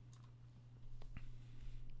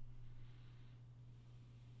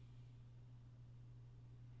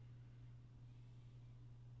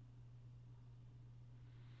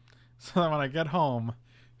 So that when I get home,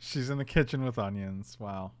 she's in the kitchen with onions.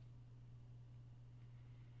 Wow.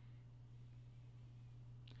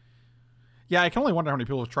 Yeah, I can only wonder how many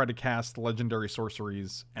people have tried to cast legendary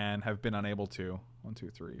sorceries and have been unable to. 1, 2,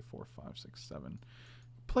 3, 4, 5, 6, 7.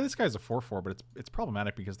 Play this guy as a 4/4, but it's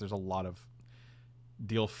problematic because there's a lot of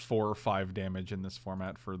deal 4 or 5 damage in this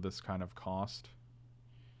format for this kind of cost.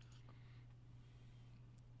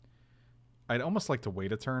 I'd almost like to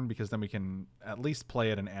wait a turn because then we can at least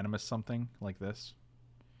play at an Animus something like this.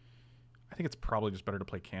 I think it's probably just better to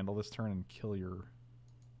play Candle this turn and kill your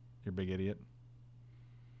big idiot.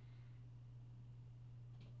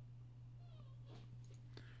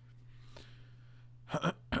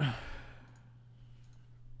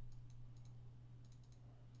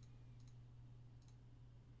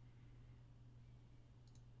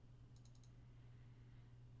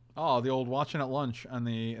 Oh, the old watching at lunch and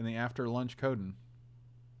the after lunch coding.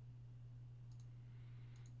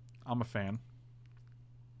 I'm a fan.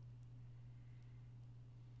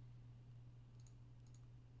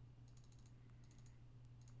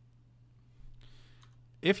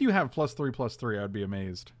 If you have +3/+3, I would be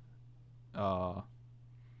amazed.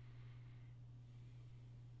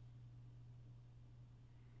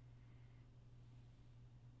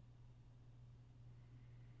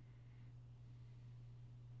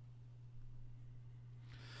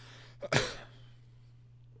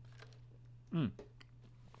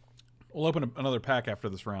 We'll open another pack after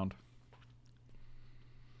this round.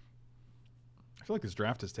 I feel like this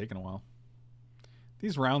draft has taken a while.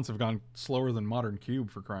 These rounds have gone slower than Modern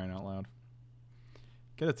Cube, for crying out loud.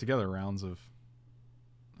 Get it together, rounds of...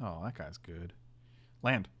 Oh, that guy's good.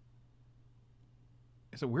 Land.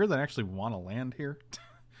 Is it weird that I actually want to land here?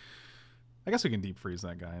 I guess we can deep freeze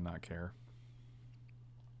that guy and not care.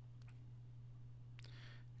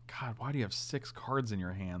 God, why do you have 6 cards in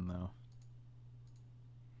your hand, though?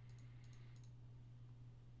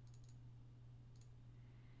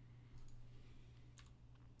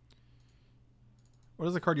 What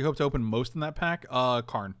is the card you hope to open most in that pack?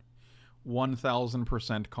 Karn.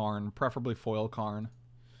 1000% Karn. Preferably foil Karn.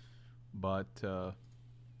 But, I'm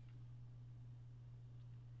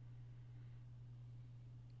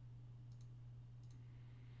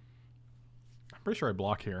pretty sure I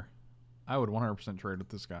block here. I would 100% trade with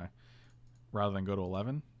this guy. Rather than go to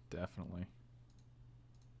 11? Definitely.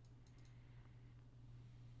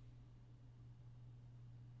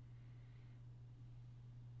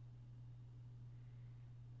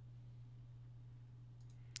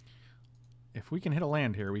 If we can hit a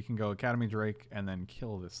land here, we can go Academy Drake and then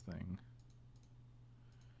kill this thing.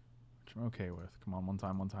 Which I'm okay with. Come on, one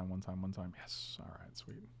time. Yes. Alright,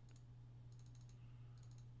 sweet.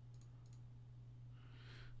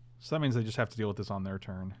 So that means they just have to deal with this on their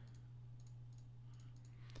turn.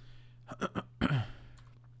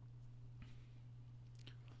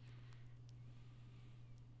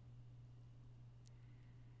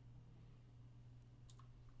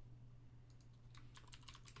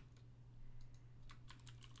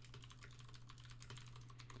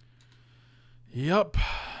 Yup.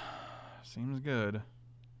 Seems good.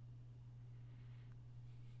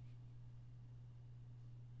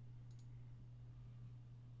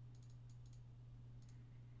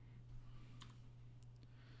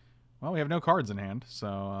 Well, we have no cards in hand,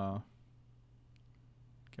 so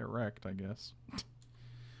get wrecked, I guess.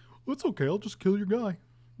 Well, it's okay, I'll just kill your guy.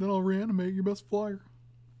 Then I'll reanimate your best flyer.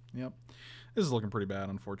 Yep. This is looking pretty bad,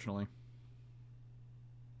 unfortunately.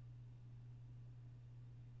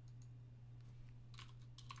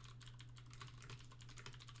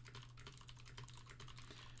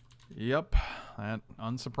 Yep. That,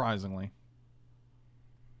 unsurprisingly.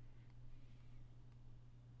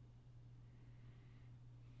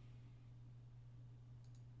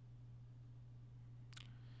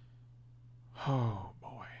 Oh,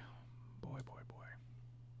 boy. Boy.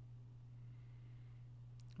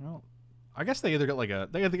 Well, I guess they either get like a...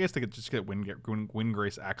 I guess they could just get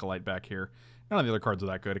Windgrace Acolyte back here. None of the other cards are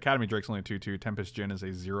that good. Academy Drake's only a 2/2. Tempest Djinn is a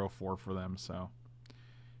 0/4 for them, so...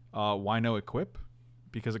 why no equip?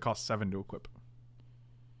 Because it costs 7 to equip.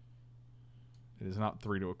 It is not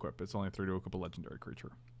 3 to equip. It's only 3 to equip a legendary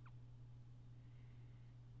creature.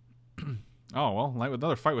 Oh, well,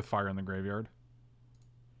 another fight with fire in the graveyard.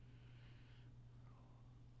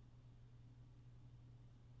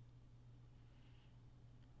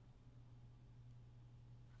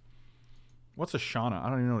 What's a Shauna? I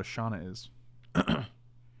don't even know what a Shauna is. I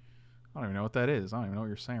don't even know what that is. I don't even know what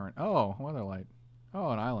you're saying right now. Oh, Weatherlight.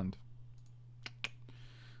 Oh, an island.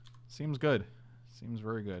 Seems good. Seems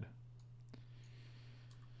very good.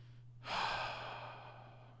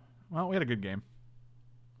 Well, we had a good game.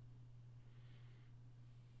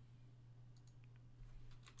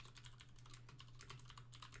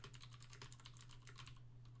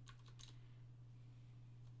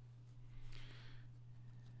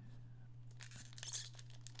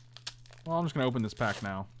 Well, I'm just going to open this pack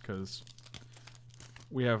now, because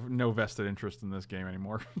we have no vested interest in this game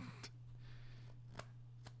anymore.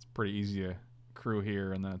 It's pretty easy to crew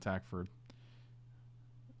here and then attack for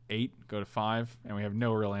 8, go to 5, and we have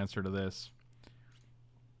no real answer to this.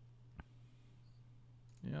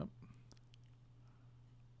 Yep.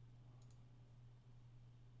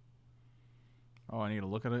 Oh, I need to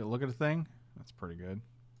look at it. Look at a thing. That's pretty good.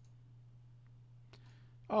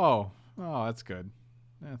 Oh, that's good.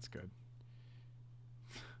 That's good.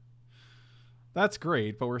 That's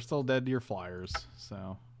great, but we're still dead to your flyers.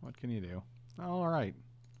 So, what can you do? All right.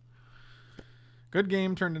 Good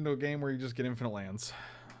game turned into a game where you just get infinite lands.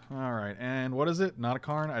 All right, and what is it? Not a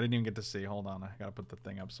Karn? I didn't even get to see. Hold on, I gotta put the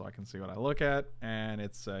thing up so I can see what I look at. And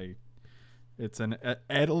it's an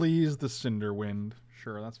Edelies the Cinderwind.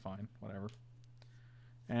 Sure, that's fine. Whatever.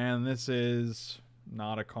 And this is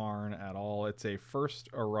not a Karn at all. It's a First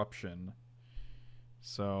Eruption.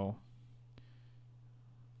 So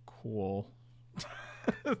cool.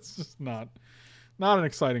 It's just not an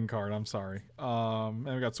exciting card. I'm sorry. And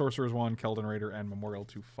we got Sorcerer's One, Keldon Raider, and Memorial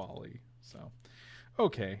to Folly. So,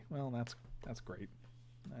 okay. Well, that's great.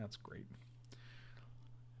 That's great.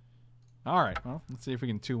 All right. Well, let's see if we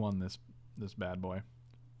can 2-1 this bad boy.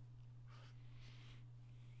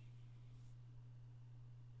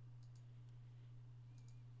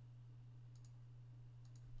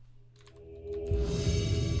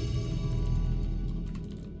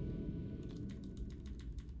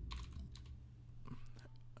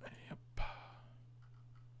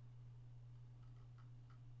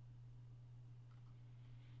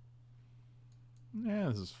 Yeah,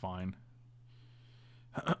 this is fine.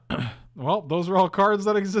 Well, those are all cards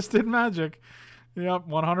that existed in Magic. Yep,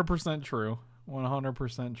 100% true.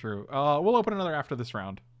 100% true. We'll open another after this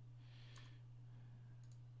round.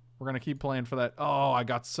 We're going to keep playing for that. Oh, I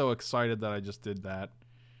got so excited that I just did that.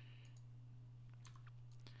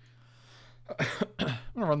 I'm going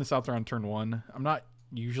to run this out there on turn 1. I'm not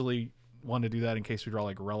usually one to do that in case we draw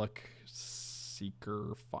like Relic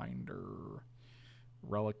Seeker Finder.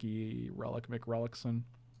 Relic McRelicson.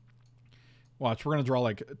 Watch, we're going to draw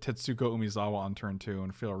like Tetsuko Umizawa on turn 2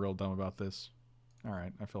 and feel real dumb about this.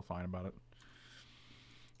 Alright, I feel fine about it.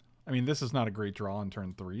 I mean, this is not a great draw on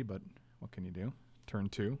turn 3, but what can you do? Turn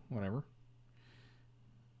 2, whatever.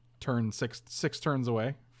 Turn 6 turns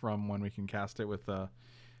away from when we can cast it with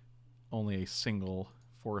only a single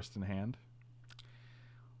forest in hand.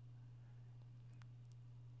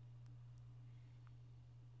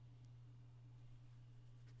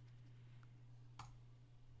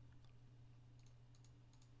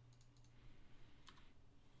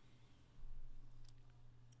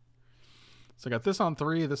 So I got this on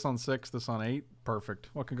 3, this on 6, this on 8. Perfect.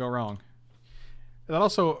 What could go wrong? That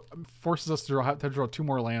also forces us to have to draw 2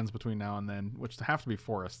 more lands between now and then, which have to be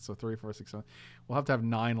forests. So 3, 4, 6, 7. We'll have to have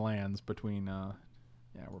 9 lands between. Yeah,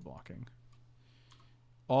 we're blocking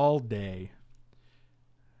all day.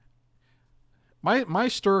 My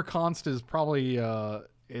stir const is probably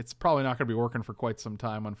it's probably not going to be working for quite some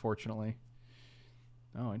time, unfortunately.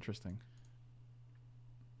 Oh, interesting.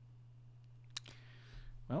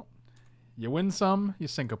 Well, you win some, you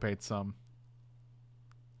syncopate some.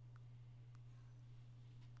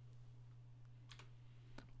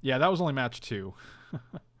 Yeah, that was only match 2.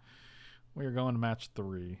 We are going to match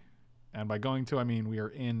 3. And by going to, I mean we are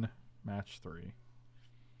in match 3.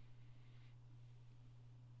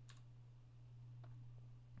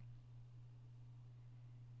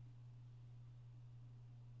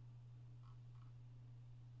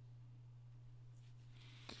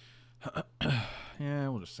 Yeah,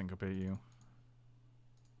 we'll just syncopate you.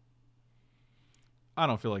 I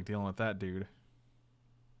don't feel like dealing with that dude.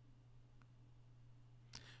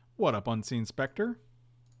 What up, Unseen Spectre?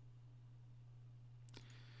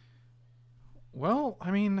 Well,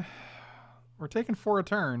 I mean, we're taking 4 a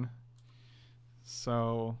turn.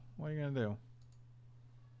 So, what are you going to do?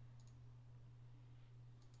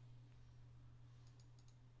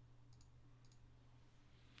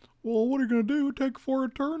 Well, what are you going to do? Take 4 a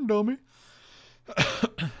turn, dummy.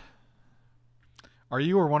 Are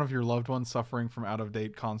you or one of your loved ones suffering from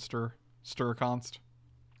out-of-date stir const?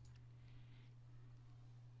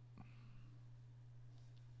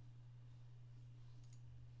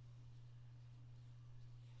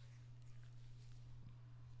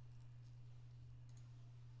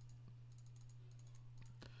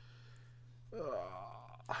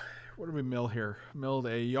 What did we mill here? Milled a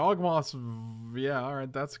Yawgmoth's... Yeah,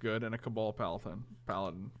 alright, that's good. And a Cabal Paladin.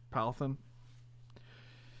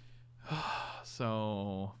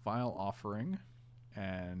 So, Vile Offering.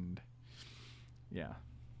 And... Yeah.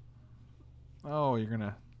 Oh, you're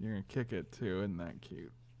gonna kick it too. Isn't that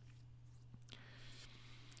cute?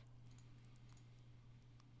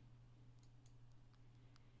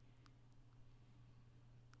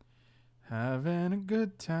 Having a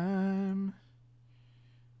good time.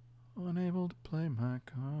 Unable to play my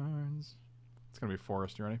cards. It's gonna be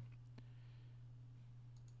Forest. You ready?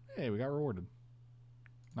 Hey, we got rewarded.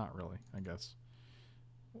 Not really, I guess.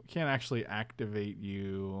 We can't actually activate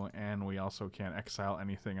you, and we also can't exile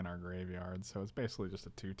anything in our graveyard, so it's basically just a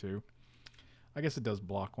 2/2. I guess it does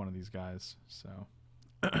block one of these guys, so.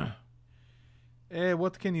 Eh,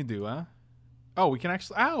 what can you do, huh? Oh, we can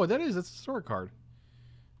actually... Oh, it's a sword card.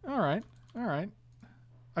 Alright, alright.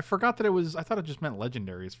 I forgot that it was... I thought it just meant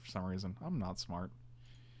legendaries for some reason. I'm not smart.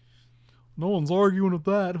 No one's arguing with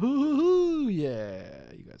that. Hoo-hoo-hoo! Yeah,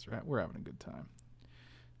 you guys are... We're having a good time.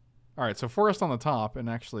 Alright, so Forest on the top, and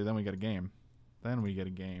actually then we get a game. Then we get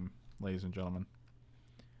a game, ladies and gentlemen.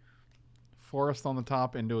 Forest on the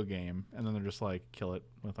top into a game, and then they're just like, kill it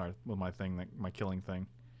with my thing, my killing thing.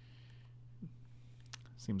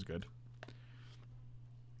 Seems good.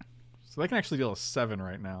 So they can actually deal a 7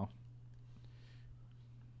 right now.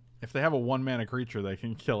 If they have a 1-mana creature, they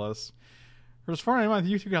can kill us. For as far as I know,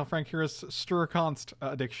 the YouTube account, Frank, here is Stir Const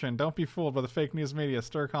addiction. Don't be fooled by the fake news media.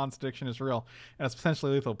 Stir Const addiction is real, and it's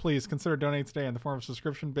potentially lethal. Please consider donating today in the form of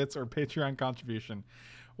subscription, bits, or Patreon contribution.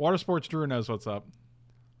 Water Sports Drew knows what's up.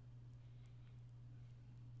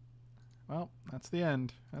 Well, that's the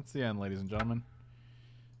end. That's the end, ladies and gentlemen.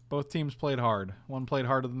 Both teams played hard. One played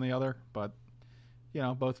harder than the other, but, you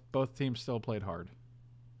know, both teams still played hard.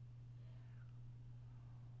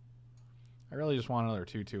 I really just want another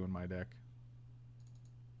 2/2 in my deck.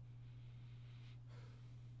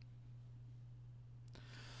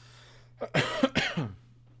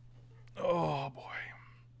 Oh boy.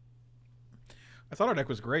 I thought our deck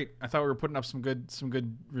was great. I thought we were putting up some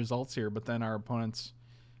good results here, but then our opponents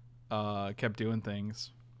kept doing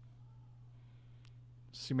things.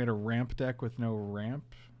 So you made a ramp deck with no ramp?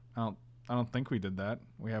 I don't think we did that.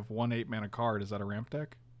 We have 1 8-mana card. Is that a ramp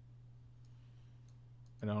deck?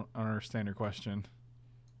 I don't understand your question.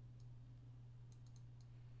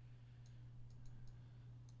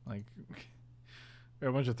 Like, we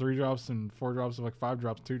have a bunch of 3-drops and 4-drops, like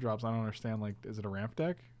 5-drops, 2-drops. I don't understand. Like, is it a ramp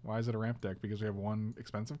deck? Why is it a ramp deck? Because we have 1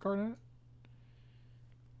 expensive card in it?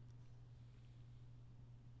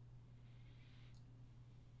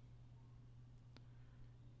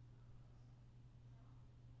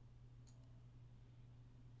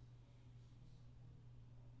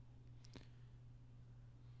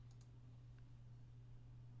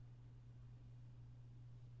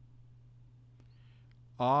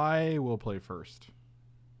 I will play first,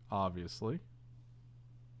 obviously.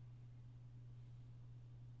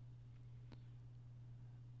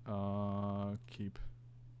 Keep.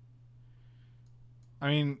 I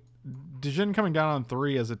mean, Dijin coming down on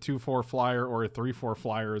 3 as a 2/4 flyer or a 3/4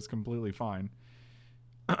 flyer is completely fine.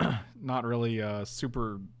 Not really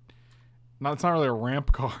super... it's not really a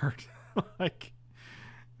ramp card. Like,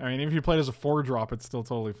 I mean, if you played as a 4-drop, it's still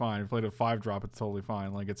totally fine. If you played a 5-drop, it's totally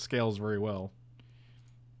fine. Like, it scales very well.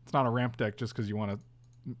 It's not a ramp deck just because you want to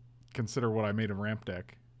consider what I made a ramp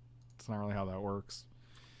deck. It's not really how that works.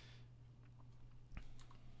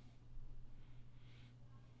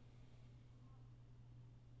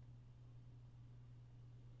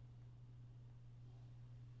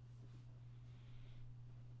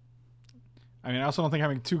 I mean, I also don't think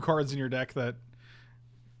having 2 cards in your deck that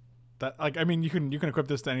like, I mean, you can equip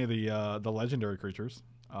this to any of the legendary creatures.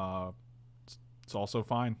 It's also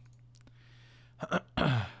fine.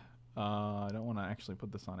 I don't want to actually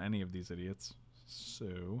put this on any of these idiots,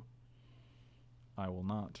 so I will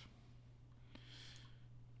not.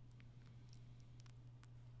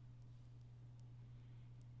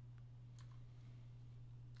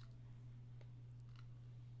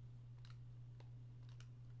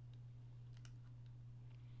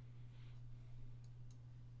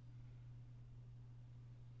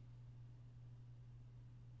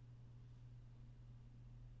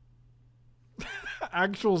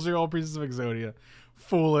 Actual 0 pieces of Exodia.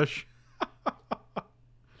 Foolish.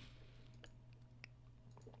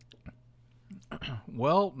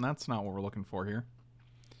 Well, that's not what we're looking for here.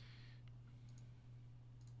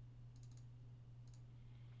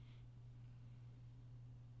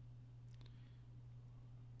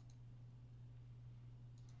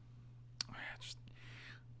 I just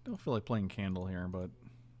don't feel like playing Candle here, but...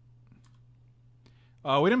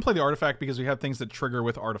 we didn't play the artifact because we have things that trigger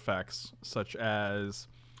with artifacts, such as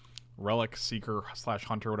Relic, Seeker /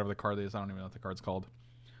 Hunter, whatever the card is. I don't even know what the card's called.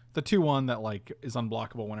 The 2/1 that like is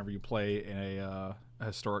unblockable whenever you play a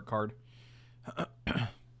historic card.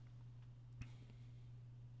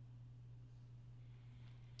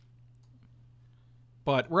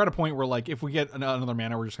 But we're at a point where, like, if we get another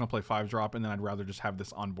mana, we're just going to play 5-drop, and then I'd rather just have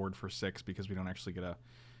this on board for 6 because we don't actually get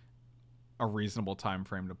a reasonable time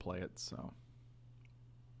frame to play it, so...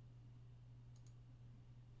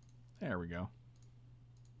 There we go.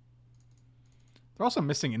 They're also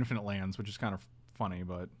missing infinite lands, which is kind of funny,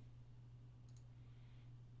 but...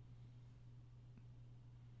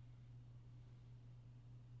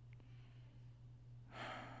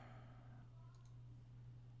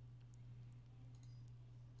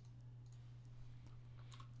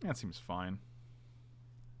 That seems fine.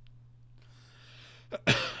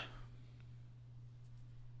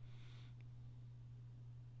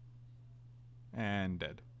 And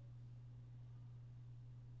dead.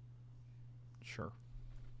 Sure.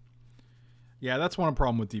 Yeah, that's one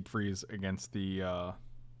problem with Deep Freeze against the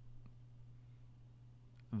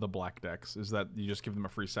black decks, is that you just give them a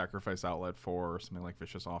free sacrifice outlet for something like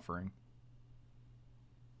Vicious Offering.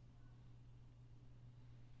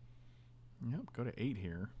 Yep, go to 8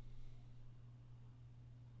 here.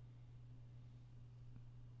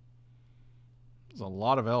 There's a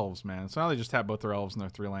lot of elves, man. So now they just tap both their elves and their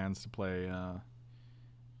 3 lands to play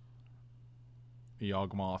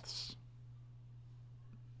Yawgmoth's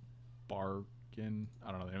Bargain. I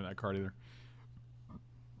don't know the name of that card either.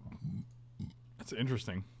 That's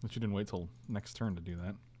interesting that you didn't wait till next turn to do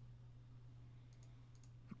that.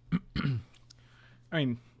 I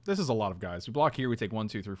mean, this is a lot of guys. We block here, we take 1,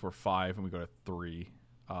 2, 3, 4, 5, and we go to 3.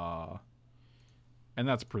 And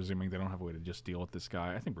that's presuming they don't have a way to just deal with this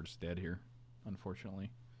guy. I think we're just dead here,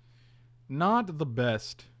 unfortunately. Not the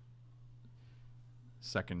best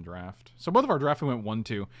second draft. So both of our drafts went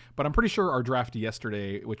 1-2, but I'm pretty sure our draft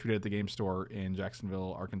yesterday, which we did at the game store in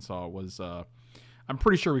Jacksonville, Arkansas, was... I'm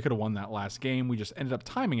pretty sure we could have won that last game. We just ended up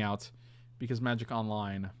timing out because Magic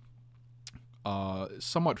Online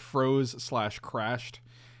somewhat froze / crashed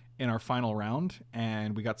in our final round,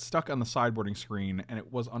 and we got stuck on the sideboarding screen, and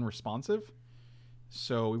it was unresponsive.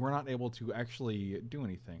 So we were not able to actually do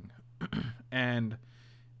anything. And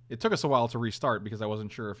it took us a while to restart because I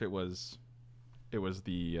wasn't sure if it was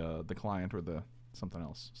the client or the something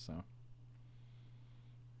else. So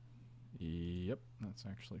yep, that's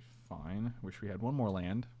actually fine. Wish we had one more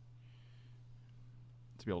land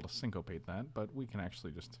to be able to syncopate that, but we can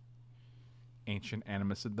actually just Ancient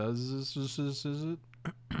Animus. It does is it?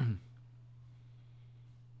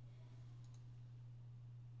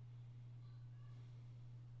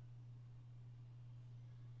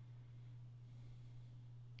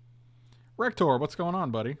 Rector, what's going on,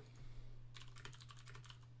 buddy?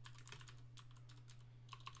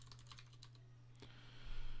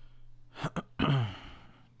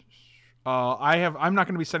 I'm not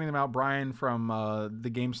going to be sending them out. Brian from the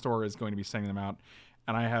game store is going to be sending them out,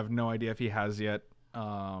 and I have no idea if he has yet.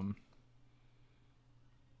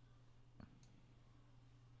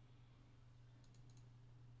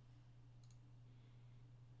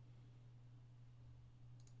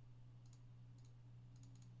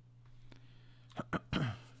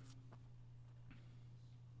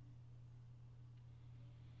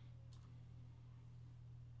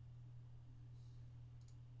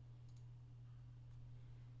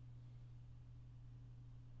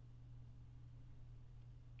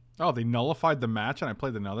 Oh, they nullified the match and I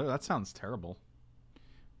played another? That sounds terrible.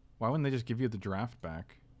 Why wouldn't they just give you the draft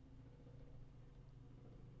back?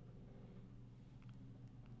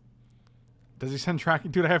 Does he send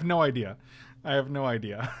tracking? Dude, I have no idea. I have no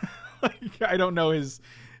idea. Like, I don't know his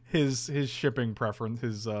shipping preference,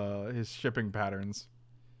 his shipping patterns.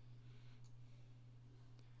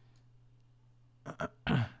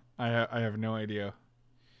 I have no idea.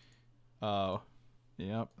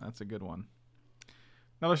 Yep, that's a good one.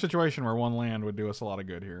 Another situation where one land would do us a lot of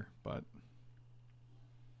good here, but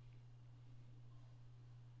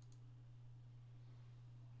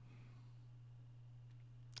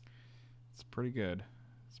it's pretty good.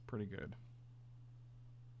 It's pretty good.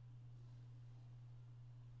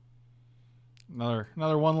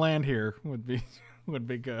 Another one land here would be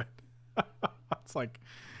good. It's like,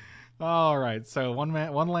 all right. So one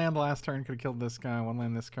land last turn could have killed this guy. One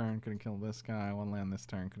land this turn could have killed this guy. One land this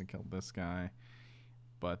turn could have killed this guy.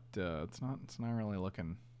 But it's not really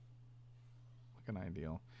looking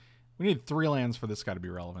ideal. We need 3 lands for this guy to be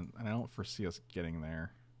relevant, and I don't foresee us getting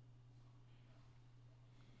there.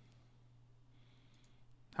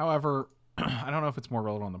 However, I don't know if it's more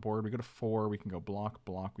relevant on the board. We go to 4. We can go block.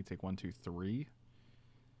 We take 1, 2, 3.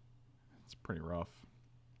 It's pretty rough.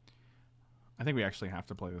 I think we actually have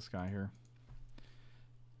to play this guy here.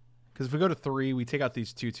 Because if we go to 3, we take out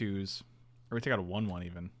these 2/2s. Or we take out a 1/1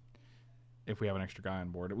 even. If we have an extra guy on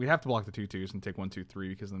board. We'd have to block the 2/2s and take 1, 2, 3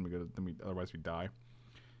 because then otherwise we die.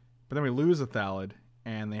 But then we lose a Thallid,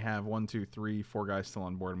 and they have 1, 2, 3, 4 guys still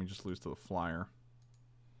on board, and we just lose to the flyer.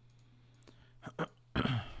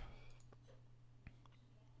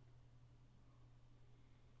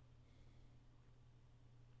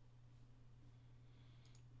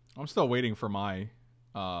 I'm still waiting for my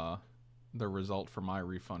the result for my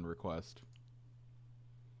refund request.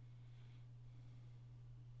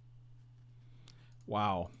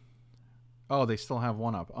 Wow. Oh, they still have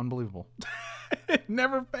 1-up. Unbelievable. It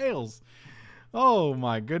never fails. Oh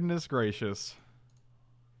my goodness gracious.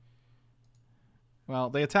 Well,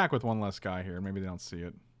 they attack with 1 less guy here. Maybe they don't see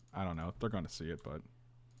it. I don't know. They're going to see it, but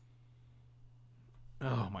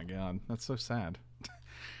oh my god, that's so sad.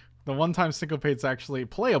 The one time Syncopate's actually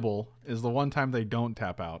playable is the one time they don't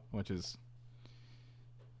tap out, which is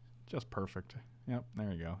just perfect. Yep,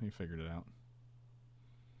 there you go. You figured it out.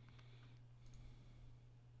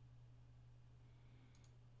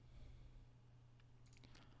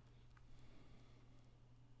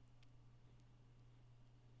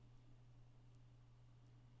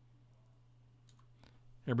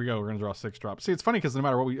 Here we go. We're going to draw 6 drops. See, it's funny because no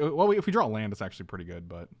matter what if we draw land, it's actually pretty good,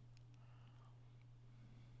 but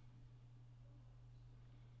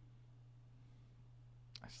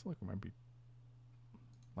I still think it might be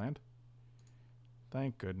land.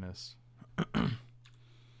 Thank goodness.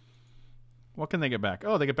 What can they get back?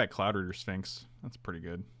 Oh, they get back Cloud Reader Sphinx. That's pretty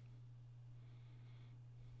good.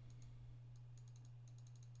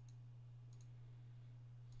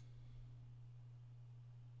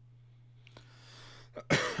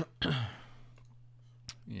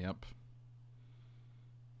 Yep.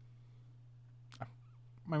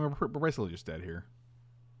 We're basically just dead here.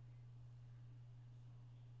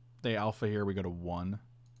 They alpha here. We go to 1.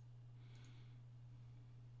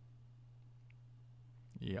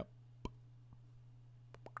 Yep.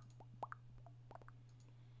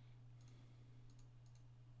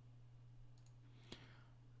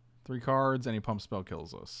 Three cards. Any pump spell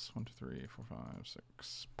kills us. 1, 2, 3, 4, 5,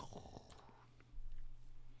 6.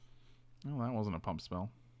 No, that wasn't a pump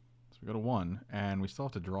spell. So we go to 1, and we still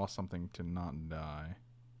have to draw something to not die.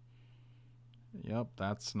 Yep,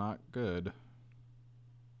 that's not good.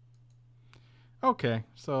 Okay,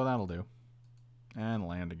 so that'll do. And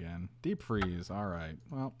land again. Deep freeze. All right.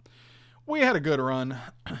 Well, we had a good run.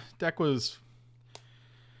 Deck was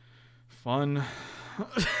fun.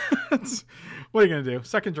 What are you going to do?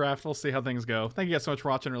 Second draft. We'll see how things go. Thank you guys so much for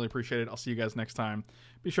watching. Really appreciate it. I'll see you guys next time.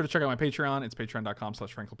 Be sure to check out my Patreon. It's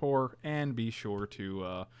patreon.com/FrankLepore. And be sure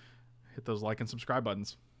to hit those like and subscribe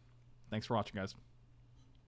buttons. Thanks for watching, guys.